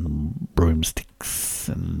skulls and broomsticks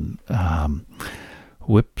and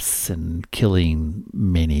whips and killing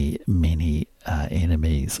many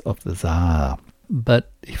enemies of the Tsar.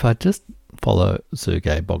 But if I just follow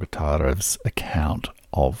Sergei Bogotarev's account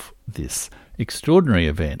of this extraordinary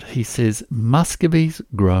event, he says Muscovy's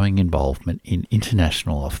growing involvement in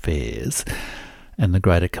international affairs and the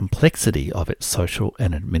greater complexity of its social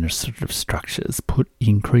and administrative structures put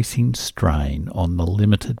increasing strain on the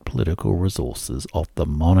limited political resources of the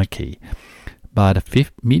monarchy. By the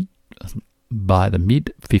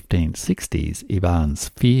mid-1560s, Ivan's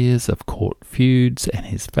fears of court feuds and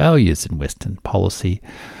his failures in Western policy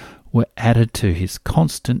were added to his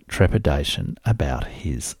constant trepidation about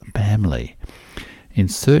his family. In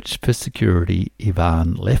search for security,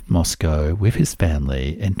 Ivan left Moscow with his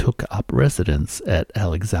family and took up residence at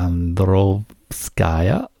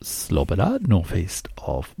Alexandrovskaya Sloboda, northeast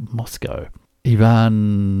of Moscow.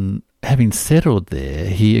 Ivan, having settled there,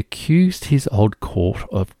 he accused his old court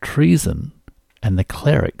of treason and the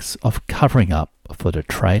clerics of covering up for the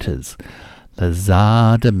traitors, the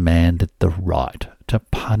Tsar demanded the right to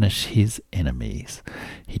punish his enemies.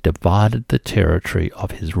 He divided the territory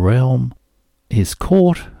of his realm, his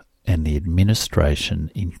court, and the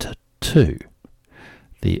administration into two.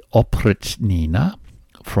 The Oprichnina,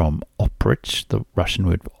 from Oprich, the Russian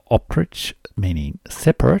word for oprich, meaning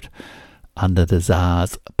separate, under the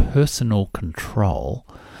Tsar's personal control,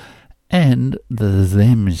 and the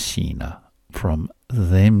Zemshina, from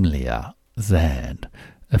Zemlya, Zand,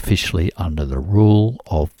 officially under the rule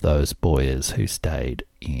of those boyars who stayed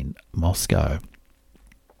in Moscow.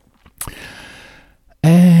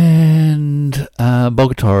 And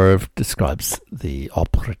Bogotarov describes the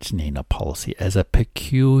Oprichnina policy as a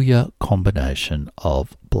peculiar combination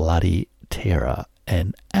of bloody terror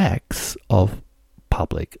and acts of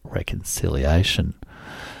public reconciliation.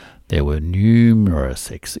 There were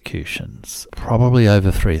numerous executions, probably over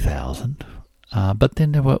 3,000, but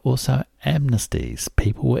then there were also amnesties.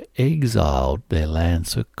 People were exiled, their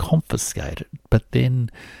lands were confiscated, but then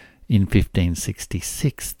in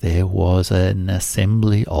 1566 there was an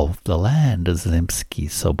assembly of the land, a Zemsky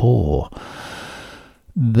Sobor,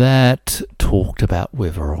 that talked about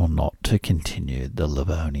whether or not to continue the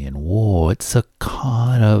Livonian War. It's a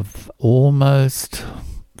kind of almost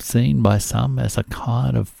seen by some as a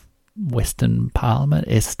kind of Western Parliament,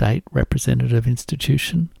 estate representative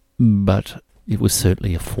institution, but it was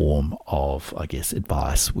certainly a form of, I guess,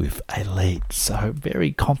 advice with elite. So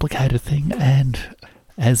very complicated thing, and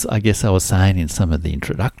as I guess I was saying in some of the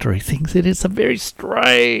introductory things, it is a very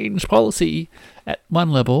strange policy at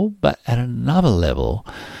one level, but at another level,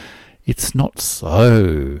 it's not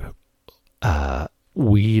so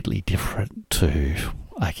weirdly different to,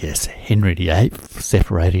 I guess, Henry VIII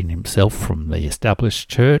separating himself from the established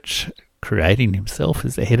church, creating himself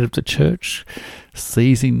as the head of the church,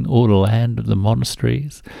 seizing all the land of the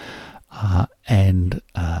monasteries, and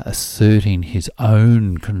asserting his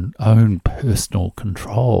own personal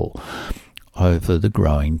control over the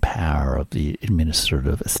growing power of the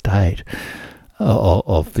administrative state,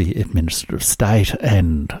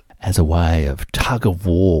 and as a way of tug of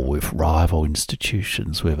war with rival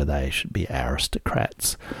institutions, whether they should be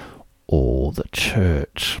aristocrats or the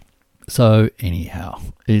church. So anyhow,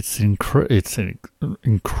 it's an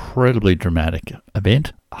incredibly dramatic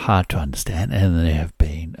event, hard to understand, and there have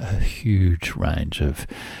been a huge range of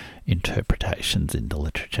interpretations in the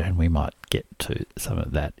literature, and we might get to some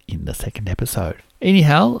of that in the second episode.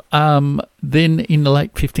 Anyhow, then in the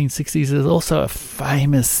late 1560s, there's also a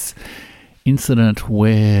famous incident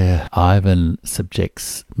where Ivan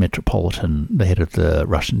subjects the head of the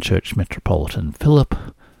Russian Church, Metropolitan Philip,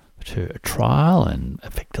 to a trial and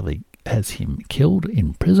effectively has him killed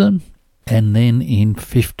in prison. And then in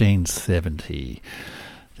 1570,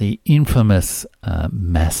 the infamous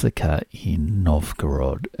massacre in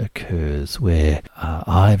Novgorod occurs, where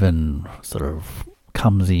Ivan sort of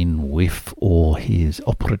comes in with all his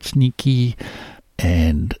oprichniki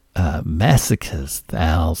and massacres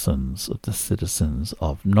thousands of the citizens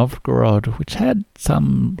of Novgorod, which had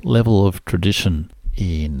some level of tradition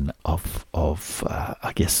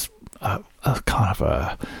I guess, a kind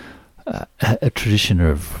of a tradition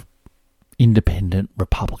of independent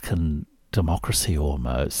republican democracy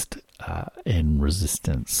almost, in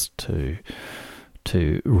resistance to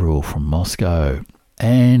rule from Moscow.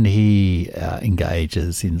 And he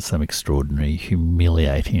engages in some extraordinary,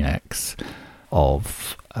 humiliating acts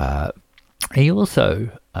of... he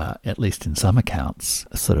also, at least in some accounts,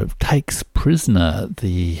 sort of takes prisoner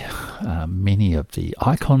the many of the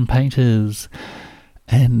icon painters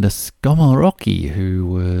and the Skomoroki, who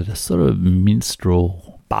were the sort of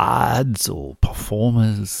minstrel bards or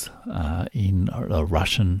performers in a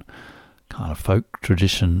Russian kind of folk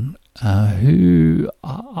tradition, who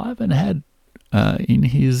Ivan had, in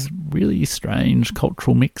his really strange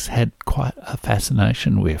cultural mix, had quite a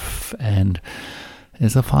fascination with. And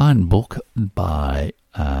there's a fine book by,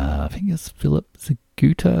 I think it's Philip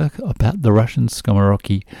Zaguta, about the Russian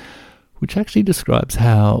Skomoroki, which actually describes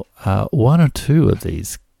how one or two of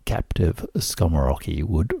these captive Skomoroki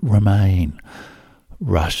would remain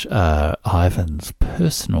Ivan's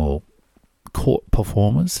personal court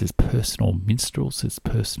performers, his personal minstrels, his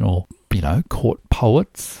personal, court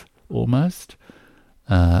poets almost,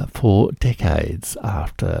 for decades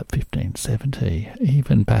after 1570,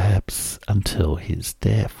 even perhaps until his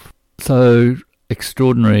death. So,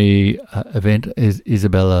 extraordinary event is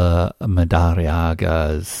Isabella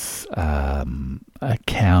Madariaga's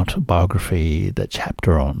biography. The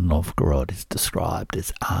chapter on Novgorod is described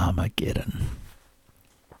as Armageddon.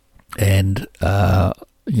 And,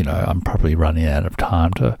 I'm probably running out of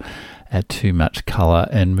time to add too much colour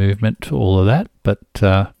and movement to all of that.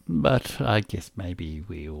 But I guess maybe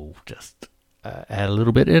we'll just add a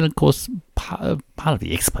little bit. And of course, part of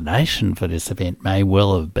the explanation for this event may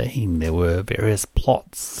well have been there were various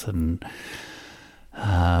plots and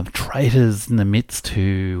traitors in the midst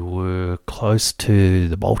who were close to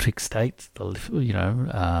the Baltic states,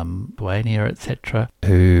 Lithuania, etc.,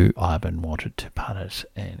 who Ivan wanted to punish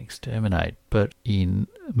and exterminate. But in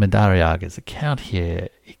Madariaga's account here,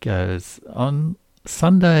 it goes, on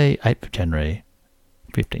Sunday, 8th of January,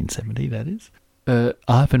 1570, that is,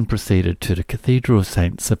 Ivan proceeded to the Cathedral of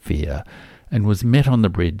St. Sophia and was met on the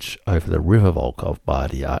bridge over the River Volkhov by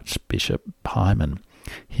the Archbishop Paiman,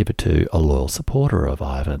 hitherto a loyal supporter of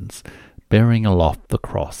Ivan's, bearing aloft the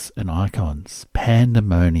cross and icons.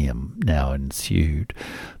 Pandemonium now ensued.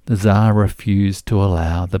 The Tsar refused to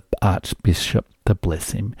allow the Archbishop to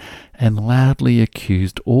bless him, and loudly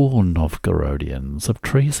accused all Novgorodians of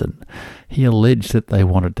treason. He alleged that they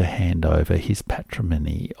wanted to hand over his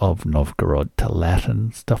patrimony of Novgorod to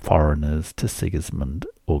Latins, to foreigners, to Sigismund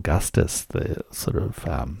Augustus, the sort of,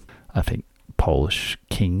 Polish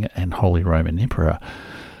king and Holy Roman Emperor.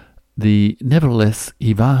 Nevertheless,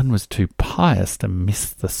 Ivan was too pious to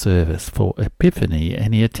miss the service for Epiphany,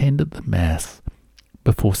 and he attended the Mass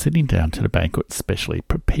before sitting down to the banquet specially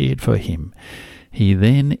prepared for him. He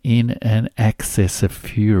then, in an access of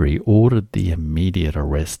fury, ordered the immediate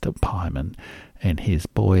arrest of Paiman and his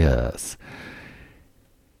boyars.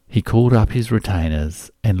 He called up his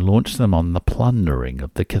retainers and launched them on the plundering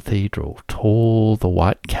of the cathedral, tore the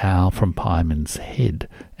white cowl from Paiman's head,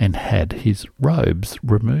 and had his robes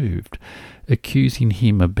removed. Accusing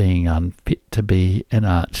him of being unfit to be an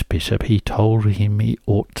archbishop, he told him he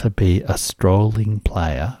ought to be a strolling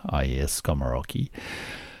player, i.e. a Skomoroki,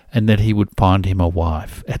 and that he would find him a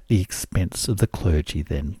wife at the expense of the clergy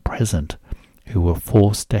then present, who were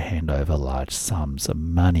forced to hand over large sums of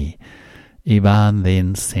money. Ivan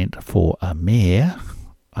then sent for a mare,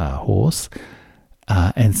 a horse,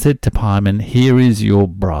 and said to Paiman, "Here is your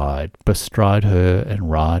bride. Bestride her and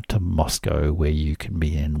ride to Moscow, where you can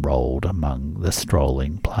be enrolled among the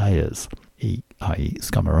strolling players," i.e.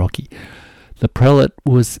 Skomoroki. The prelate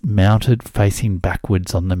was mounted facing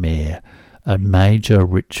backwards on the mare, a major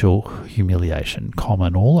ritual humiliation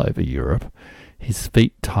common all over Europe, his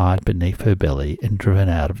feet tied beneath her belly and driven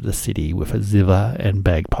out of the city with a zither and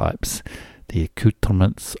bagpipes, the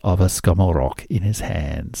accoutrements of a Skomorok, in his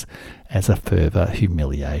hands, as a further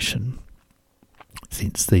humiliation,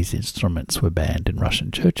 since these instruments were banned in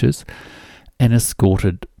Russian churches, and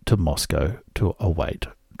escorted to Moscow to await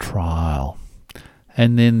trial.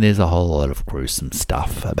 And then there's a whole lot of gruesome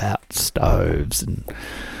stuff about stoves and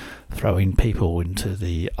throwing people into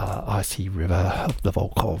the icy river of the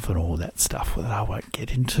Volkhov and all that stuff that I won't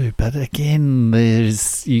get into. But again,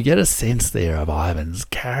 you get a sense there of Ivan's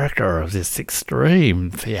character, of this extreme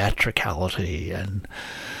theatricality and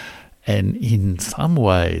in some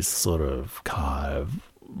ways sort of kind of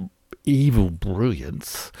evil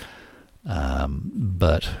brilliance,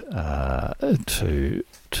 but to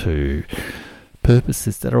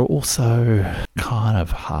purposes that are also kind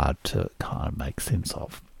of hard to kind of make sense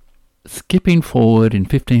of. Skipping forward, in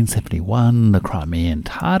 1571, the Crimean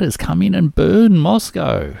Tatars come in and burn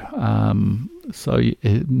Moscow. So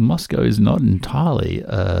Moscow is not entirely,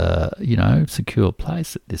 secure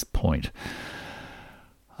place at this point.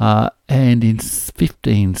 And in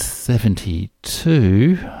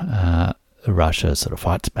 1572, Russia sort of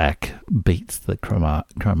fights back, beats the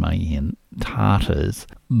Crimean Tatars,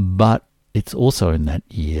 but it's also in that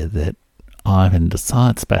year that Ivan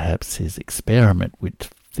decides perhaps his experiment with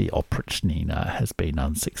the Oprichnina has been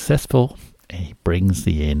unsuccessful. He brings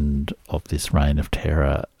the end of this reign of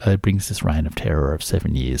terror, this reign of terror of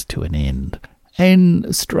 7 years to an end.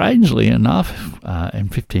 And strangely enough, in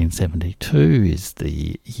 1572 is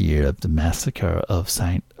the year of the massacre of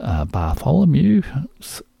Saint Bartholomew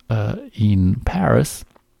in Paris.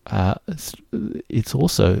 It's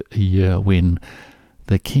also a year when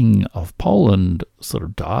the King of Poland sort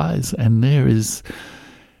of dies, and there is,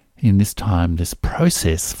 in this time, this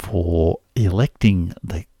process for electing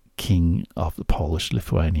the King of the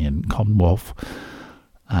Polish-Lithuanian Commonwealth,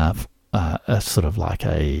 sort of like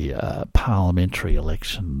a parliamentary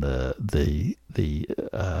election. The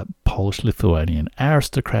Polish-Lithuanian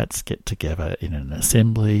aristocrats get together in an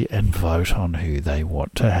assembly and vote on who they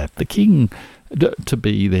want to have the king to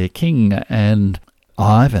be their king, and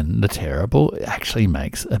Ivan the Terrible actually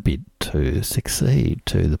makes a bid to succeed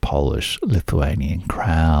to the Polish-Lithuanian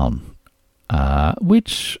crown,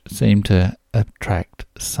 which seemed to attract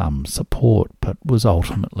some support but was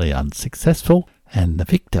ultimately unsuccessful. And the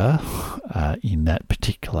victor in that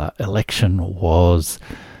particular election was,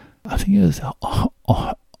 I think it was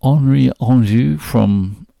Henri Anjou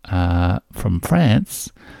from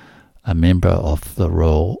France, a member of the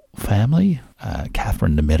royal family,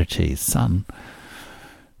 Catherine de Medici's son,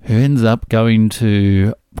 who ends up going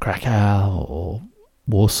to Krakow or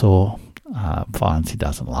Warsaw, finds he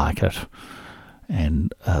doesn't like it,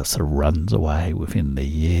 and sort of runs away within the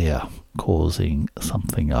year, causing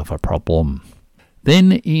something of a problem.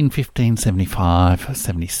 Then in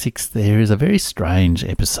 1575-76, there is a very strange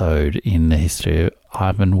episode in the history of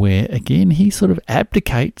Ivan where, again, he sort of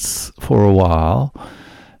abdicates for a while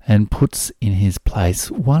and puts in his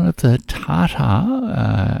place one of the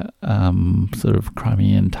Tatar, sort of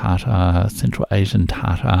Crimean Tatar, Central Asian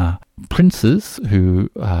Tatar princes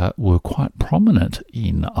who were quite prominent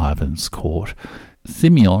in Ivan's court,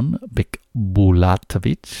 Simeon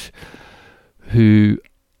Bekbulatovich, who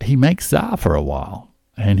he makes Tsar for a while,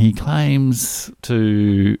 and he claims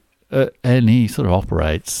to, and he sort of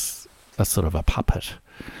operates a sort of a puppet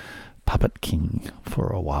king for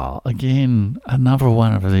a while. Again, another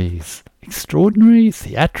one of these extraordinary,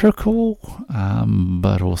 theatrical,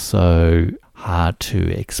 but also hard to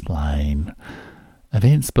explain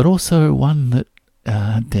events, but also one that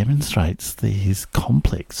demonstrates these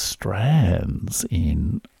complex strands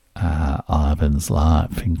in Ivan's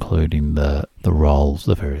life, including the roles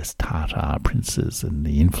of various Tatar princes and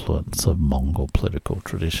the influence of Mongol political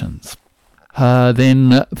traditions.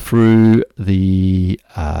 Then through the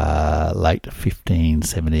late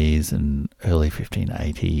 1570s and early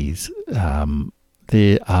 1580s,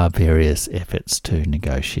 there are various efforts to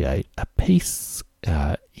negotiate a peace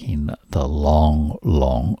in the long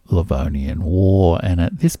Livonian War, and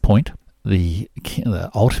at this point, the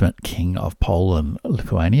ultimate king of Poland,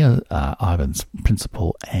 Lithuania, Ivan's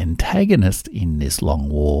principal antagonist in this long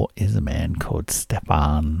war, is a man called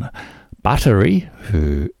Stefan Batory,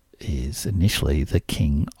 who is initially the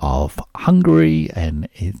king of Hungary, and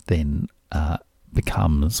it then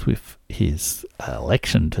becomes, with his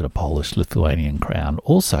election to the Polish-Lithuanian crown,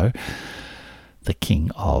 also the king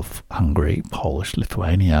of Hungary,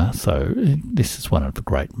 Polish-Lithuania. So this is one of the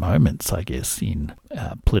great moments, I guess, in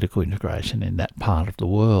political integration in that part of the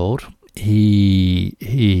world.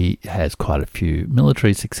 He has quite a few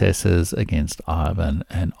military successes against Ivan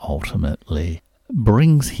and ultimately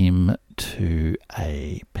brings him to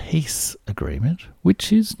a peace agreement,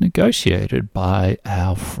 which is negotiated by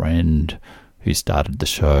our friend who started the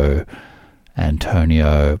show,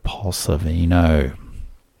 Antonio Posavino.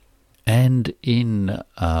 And in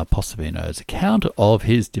Posavino's account of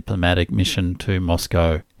his diplomatic mission to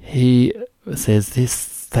Moscow, he says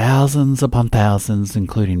this: thousands upon thousands,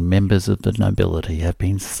 including members of the nobility, have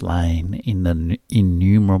been slain in the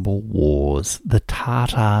innumerable wars. The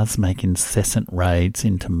Tatars make incessant raids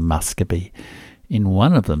into Muscovy. In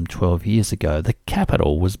one of them 12 years ago, the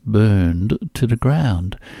capital was burned to the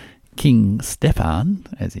ground. King Stefan,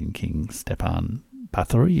 as in King Stefan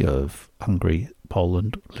Batory of Hungary,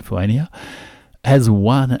 Poland, Lithuania, has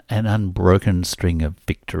won an unbroken string of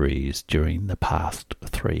victories during the past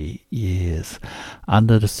 3 years.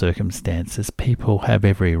 Under the circumstances, people have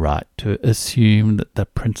every right to assume that the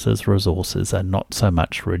prince's resources are not so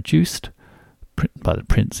much reduced, by the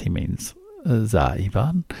prince he means Tsar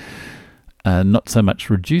Ivan, not so much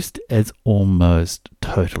reduced as almost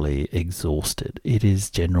totally exhausted. It is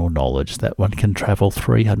general knowledge that one can travel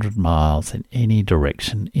 300 miles in any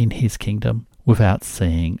direction in his kingdom without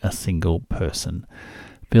seeing a single person.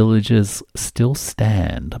 Villages still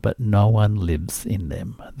stand, but no one lives in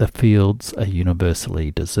them. The fields are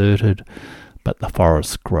universally deserted, but the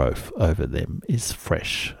forest growth over them is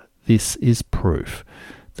fresh. This is proof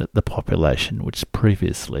that the population which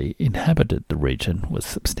previously inhabited the region was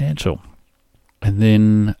substantial. And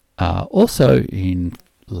then also in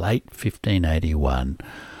late 1581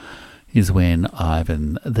 is when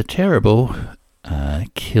Ivan the Terrible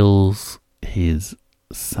kills his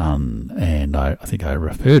son, and I think I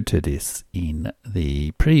referred to this in the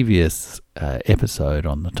previous episode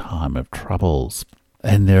on the time of troubles.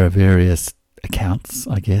 And there are various accounts,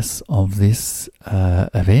 I guess, of this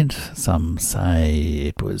event. Some say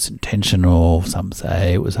it was intentional, some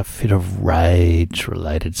say it was a fit of rage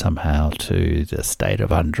related somehow to the state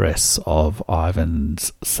of undress of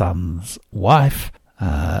Ivan's son's wife.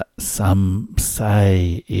 Some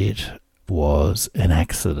say it was an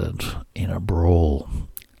accident in a brawl.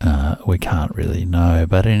 We can't really know,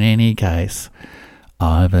 but in any case,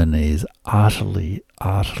 Ivan is utterly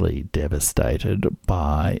devastated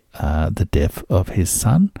by the death of his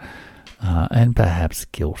son. and perhaps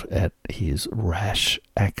guilt at his rash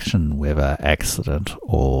action, whether accident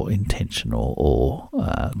or intentional or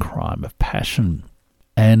crime of passion.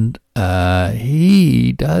 And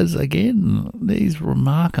he does, again, these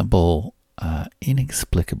remarkable,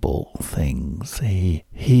 inexplicable things.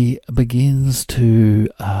 He begins to,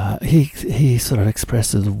 he sort of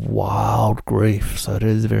expresses wild grief. So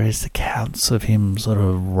there's various accounts of him sort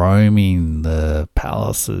of roaming the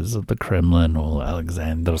palaces of the Kremlin or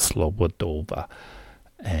Alexander Slobodova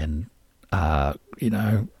and,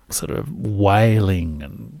 sort of wailing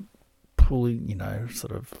and pulling,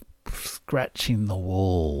 sort of scratching the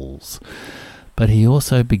walls. But he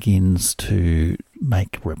also begins to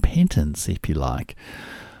make repentance, if you like,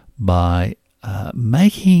 by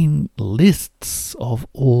making lists of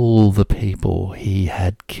all the people he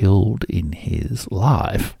had killed in his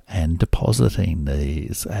life and depositing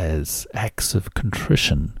these as acts of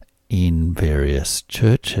contrition in various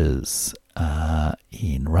churches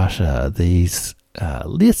in Russia. These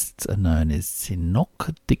lists are known as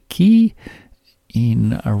synoptiki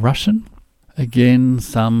in Russian. Again,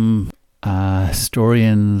 some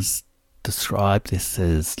historians describe this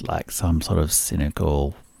as like some sort of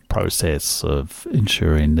cynical process of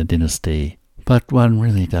ensuring the dynasty, but one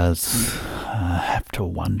really does have to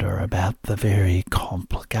wonder about the very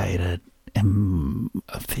complicated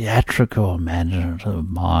theatrical imaginative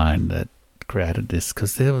mind that created this,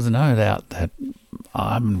 because there was no doubt that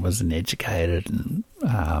Ivan was an educated and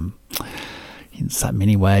in so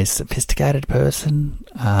many ways sophisticated person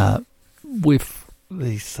with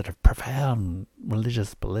these sort of profound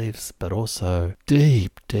religious beliefs, but also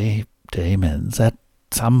deep, deep demons. At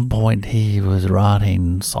some point he was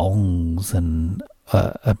writing songs and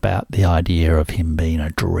about the idea of him being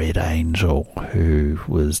a dread angel who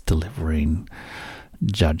was delivering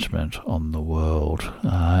judgment on the world,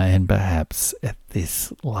 and perhaps at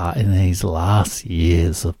in these last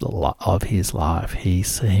years of his life, he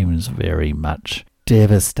seems very much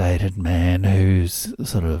devastated man whose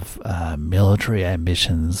sort of military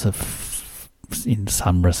ambitions have, in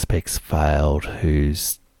some respects, failed,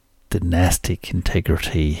 whose dynastic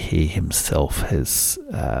integrity he himself has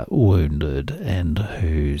wounded, and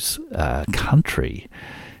whose country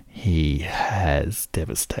he has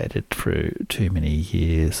devastated through too many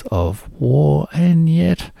years of war, and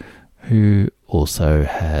yet who also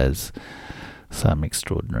has some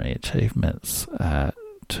extraordinary achievements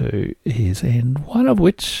to his end, one of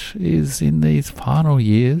which is in these final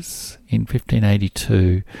years, in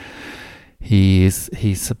 1582, he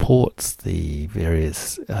supports the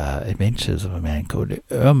various adventures of a man called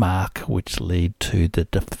Ermak, which lead to the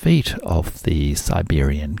defeat of the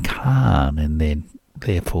Siberian Khan, and then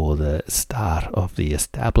therefore the start of the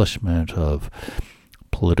establishment of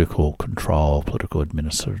political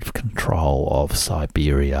administrative control of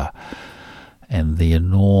Siberia, and the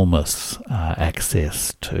enormous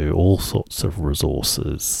access to all sorts of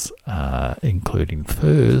resources, including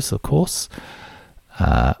furs, of course,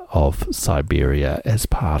 of Siberia as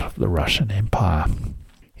part of the Russian Empire.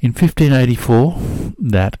 In 1584,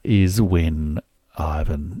 that is when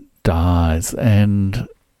Ivan dies, and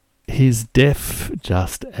his death,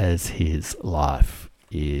 just as his life,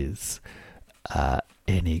 is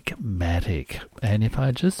enigmatic. And if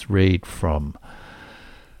I just read from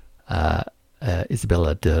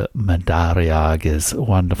Isabella de Madariaga's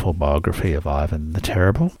wonderful biography of Ivan the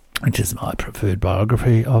Terrible, which is my preferred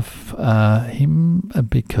biography of him,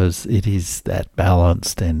 because it is that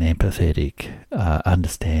balanced and empathetic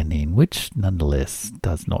understanding, which nonetheless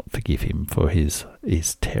does not forgive him for his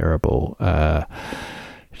terrible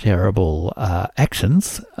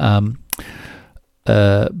actions.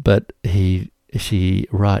 But she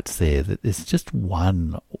writes there that there's just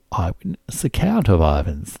one eyewitness account of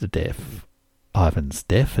Ivan's death,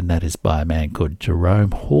 and that is by a man called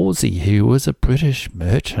Jerome Horsey, who was a British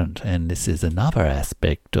merchant. And this is another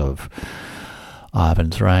aspect of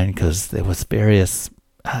Ivan's reign, because there was various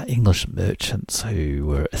English merchants who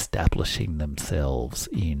were establishing themselves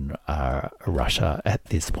in Russia at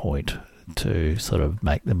this point to sort of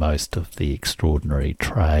make the most of the extraordinary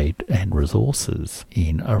trade and resources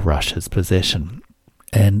in Russia's possession.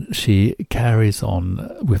 And she carries on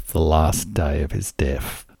with the last day of his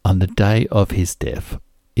death. On the day of his death,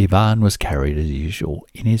 Ivan was carried as usual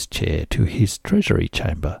in his chair to his treasury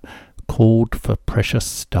chamber, called for precious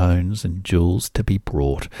stones and jewels to be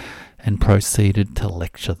brought, and proceeded to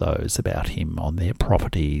lecture those about him on their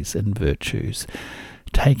properties and virtues,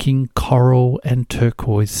 taking coral and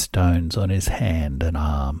turquoise stones on his hand and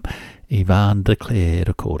arm, Ivan declared,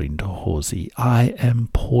 according to Horsey, "I am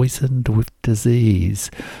poisoned with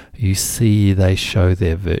disease. You see, they show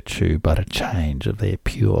their virtue, but a change of their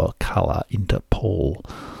pure colour into pall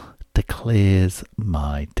declares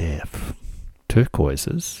my death."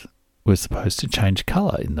 Turquoises were supposed to change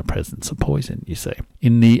colour in the presence of poison, you see.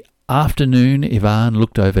 In the afternoon, Ivan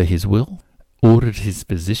looked over his will, ordered his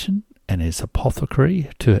physician and his apothecary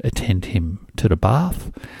to attend him to the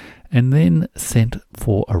bath, and then sent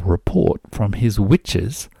for a report from his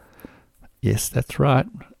witches. Yes, that's right.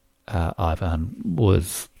 Ivan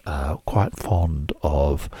was quite fond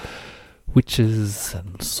of witches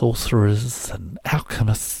and sorcerers and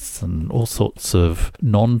alchemists and all sorts of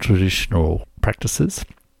non-traditional practices.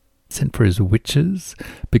 Sent for his witches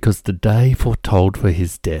because the day foretold for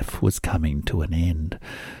his death was coming to an end.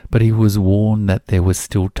 But he was warned that there was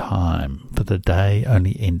still time, for the day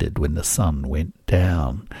only ended when the sun went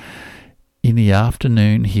down. In the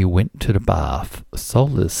afternoon he went to the bath,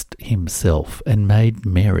 solaced himself, and made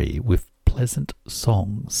merry with pleasant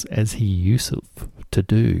songs, as he used to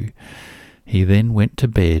do. He then went to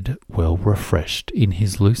bed, well refreshed in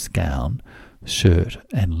his loose gown, shirt,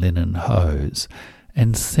 and linen hose,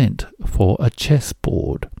 and sent for a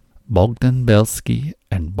chessboard. Bogdan Belsky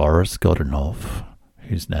and Boris Godunov,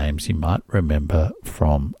 whose names you might remember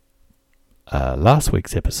from last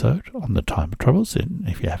week's episode on the Time of Troubles, and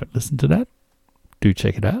if you haven't listened to that, do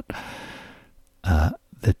check it out.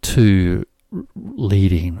 The two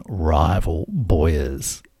leading rival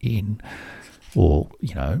boyars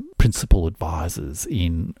principal advisors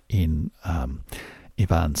in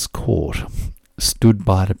Ivan's court, stood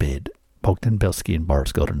by the bed. Bogdan Belsky and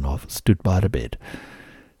Boris Godunov stood by the bed.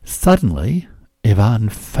 Suddenly, Ivan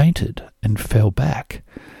fainted and fell back.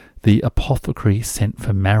 The apothecary sent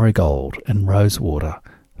for marigold and rosewater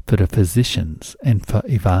for the physicians and for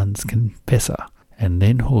Ivan's confessor. And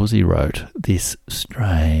then Horsey wrote this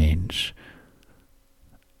strange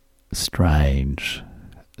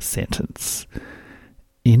sentence.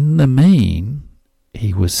 "In the mean,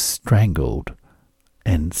 he was strangled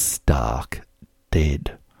and stark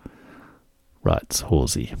dead," writes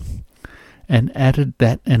Horsey, and added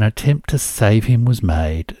that an attempt to save him was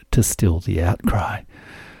made to still the outcry.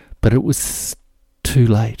 But it was too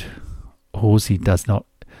late. Horsey does not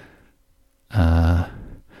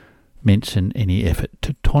mention any effort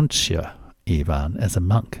to tonsure Ivan as a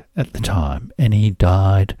monk at the time, and he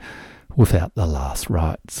died without the last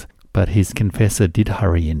rites. But his confessor did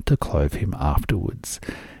hurry in to clothe him afterwards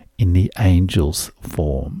in the angel's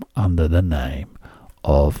form under the name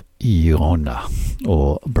of Iona,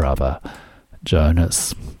 or Brother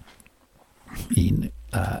Jonas, in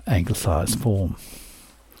anglicised form.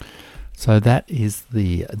 So that is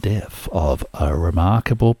the death of a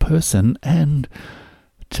remarkable person, and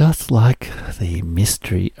just like the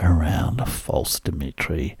mystery around false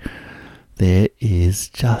Dimitri, there is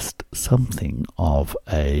just something of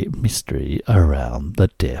a mystery around the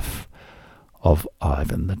death of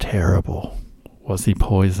Ivan the Terrible. Was he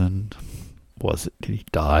poisoned? Did he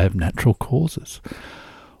die of natural causes?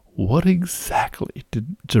 What exactly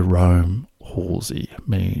did Jerome Horsey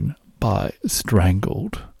mean by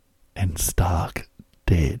strangled and stark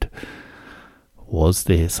dead? Was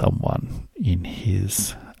there someone in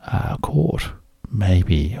his court,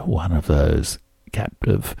 maybe one of those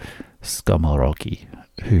captive Skomoroki,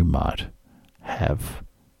 who might have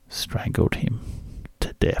strangled him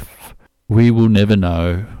to death? We will never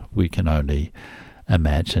know. We can only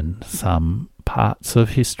imagine. Some parts of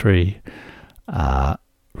history are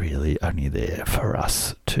really only there for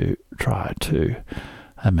us to try to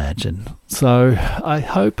imagine. So I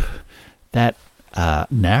hope that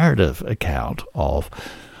narrative account of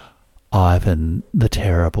Ivan the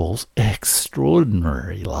Terrible's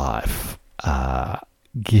extraordinary life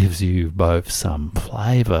gives you both some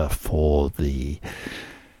flavour for the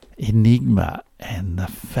enigma and the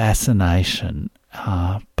fascination,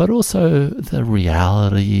 but also the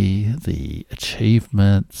reality, the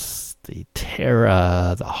achievements, the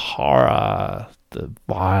terror, the horror, the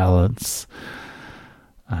violence,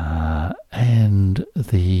 and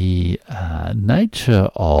the nature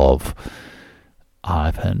of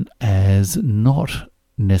Ivan as not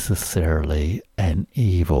necessarily an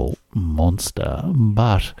evil monster,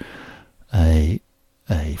 but a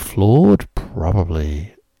flawed,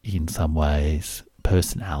 probably in some ways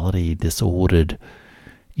personality disordered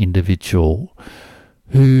individual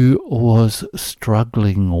who was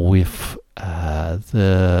struggling with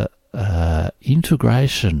the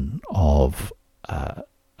integration of a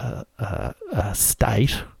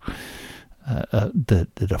state, the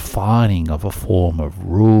defining of a form of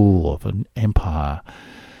rule of an empire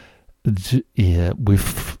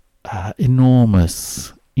with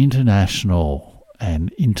enormous international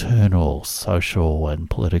and internal social and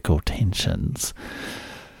political tensions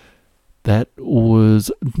that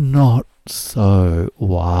was not so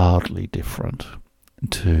wildly different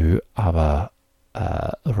to other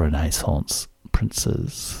Renaissance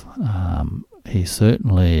princes. He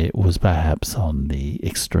certainly was perhaps on the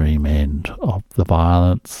extreme end of the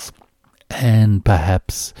violence, and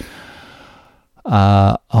perhaps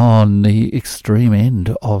on the extreme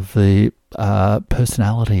end of the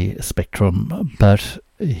personality spectrum, but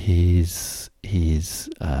his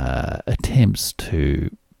attempts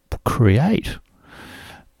to create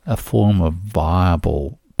a form of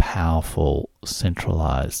viable, powerful,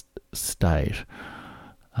 centralized state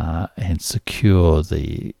and secure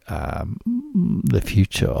the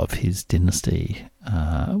future of his dynasty,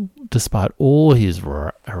 despite all his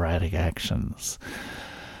erratic actions,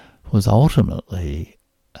 was ultimately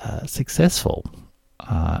successful,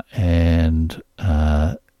 and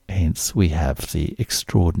hence we have the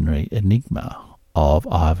extraordinary enigma of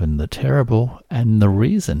Ivan the Terrible, and the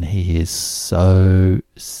reason he is so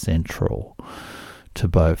central to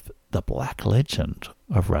both the black legend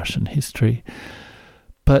of Russian history,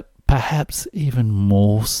 but perhaps even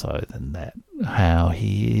more so than that, how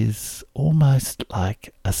he is almost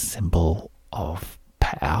like a symbol of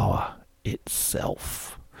power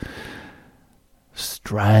itself.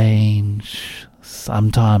 Strange,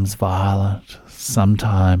 sometimes violent,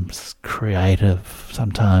 sometimes creative,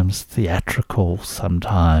 sometimes theatrical,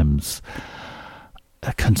 sometimes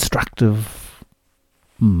constructive,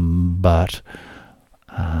 but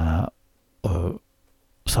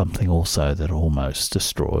something also that almost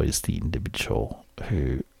destroys the individual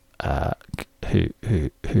who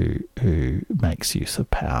makes use of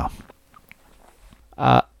power.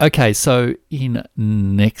 Okay, so in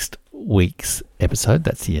next week's episode,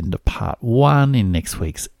 that's the end of part 1. In next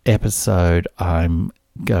week's episode, I'm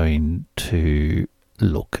going to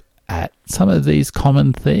look at some of these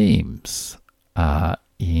common themes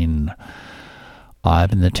in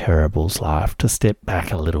Ivan the Terrible's life, to step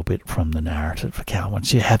back a little bit from the narrative account.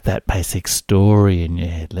 Once you have that basic story in your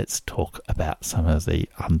head, let's talk about some of the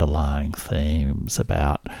underlying themes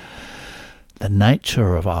about the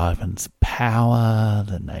nature of Ivan's power,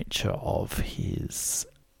 the nature of his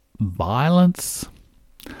violence,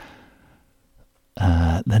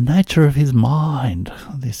 the nature of his mind,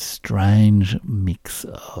 this strange mix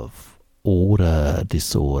of order,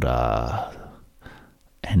 disorder,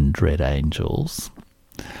 and dread angels,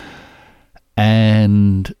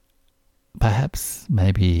 and perhaps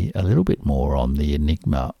maybe a little bit more on the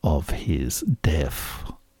enigma of his death,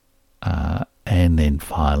 and then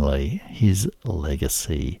finally his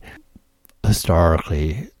legacy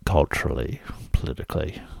historically, culturally,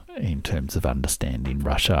 politically, in terms of understanding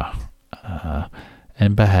Russia,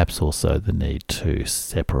 and perhaps also the need to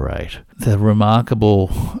separate the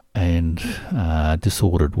remarkable and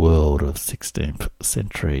disordered world of 16th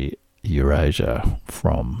century Eurasia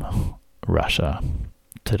from Russia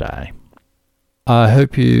today. I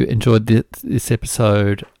hope you enjoyed this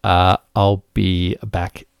episode. I'll be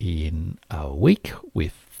back in a week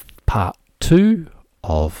with part 2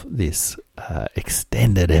 of this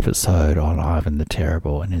extended episode on Ivan the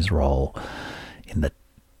Terrible and his role in the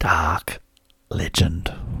dark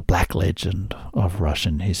legend, black legend of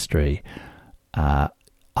Russian history.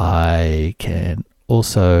 I can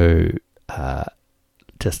also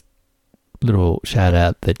just little shout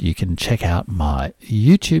out that you can check out my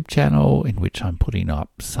YouTube channel, in which I'm putting up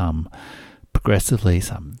some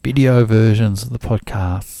video versions of the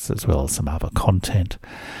podcasts, as well as some other content.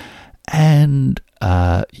 And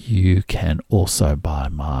you can also buy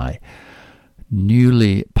my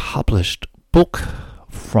newly published book,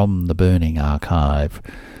 From the Burning Archive,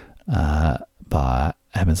 by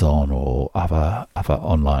Amazon or other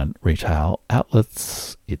online retail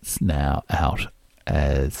outlets. It's now out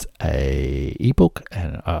as a ebook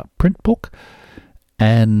and a print book,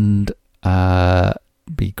 and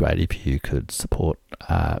be great if you could support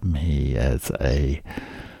me as a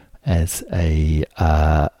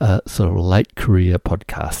sort of late career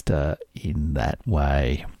podcaster in that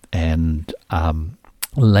way, and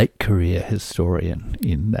late career historian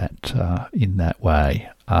in that way.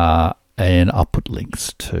 And I'll put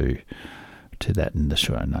links to that in the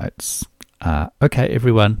show notes. Okay,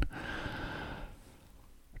 everyone,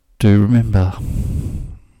 do remember,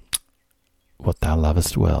 what thou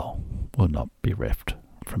lovest well will not be reft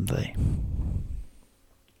from thee.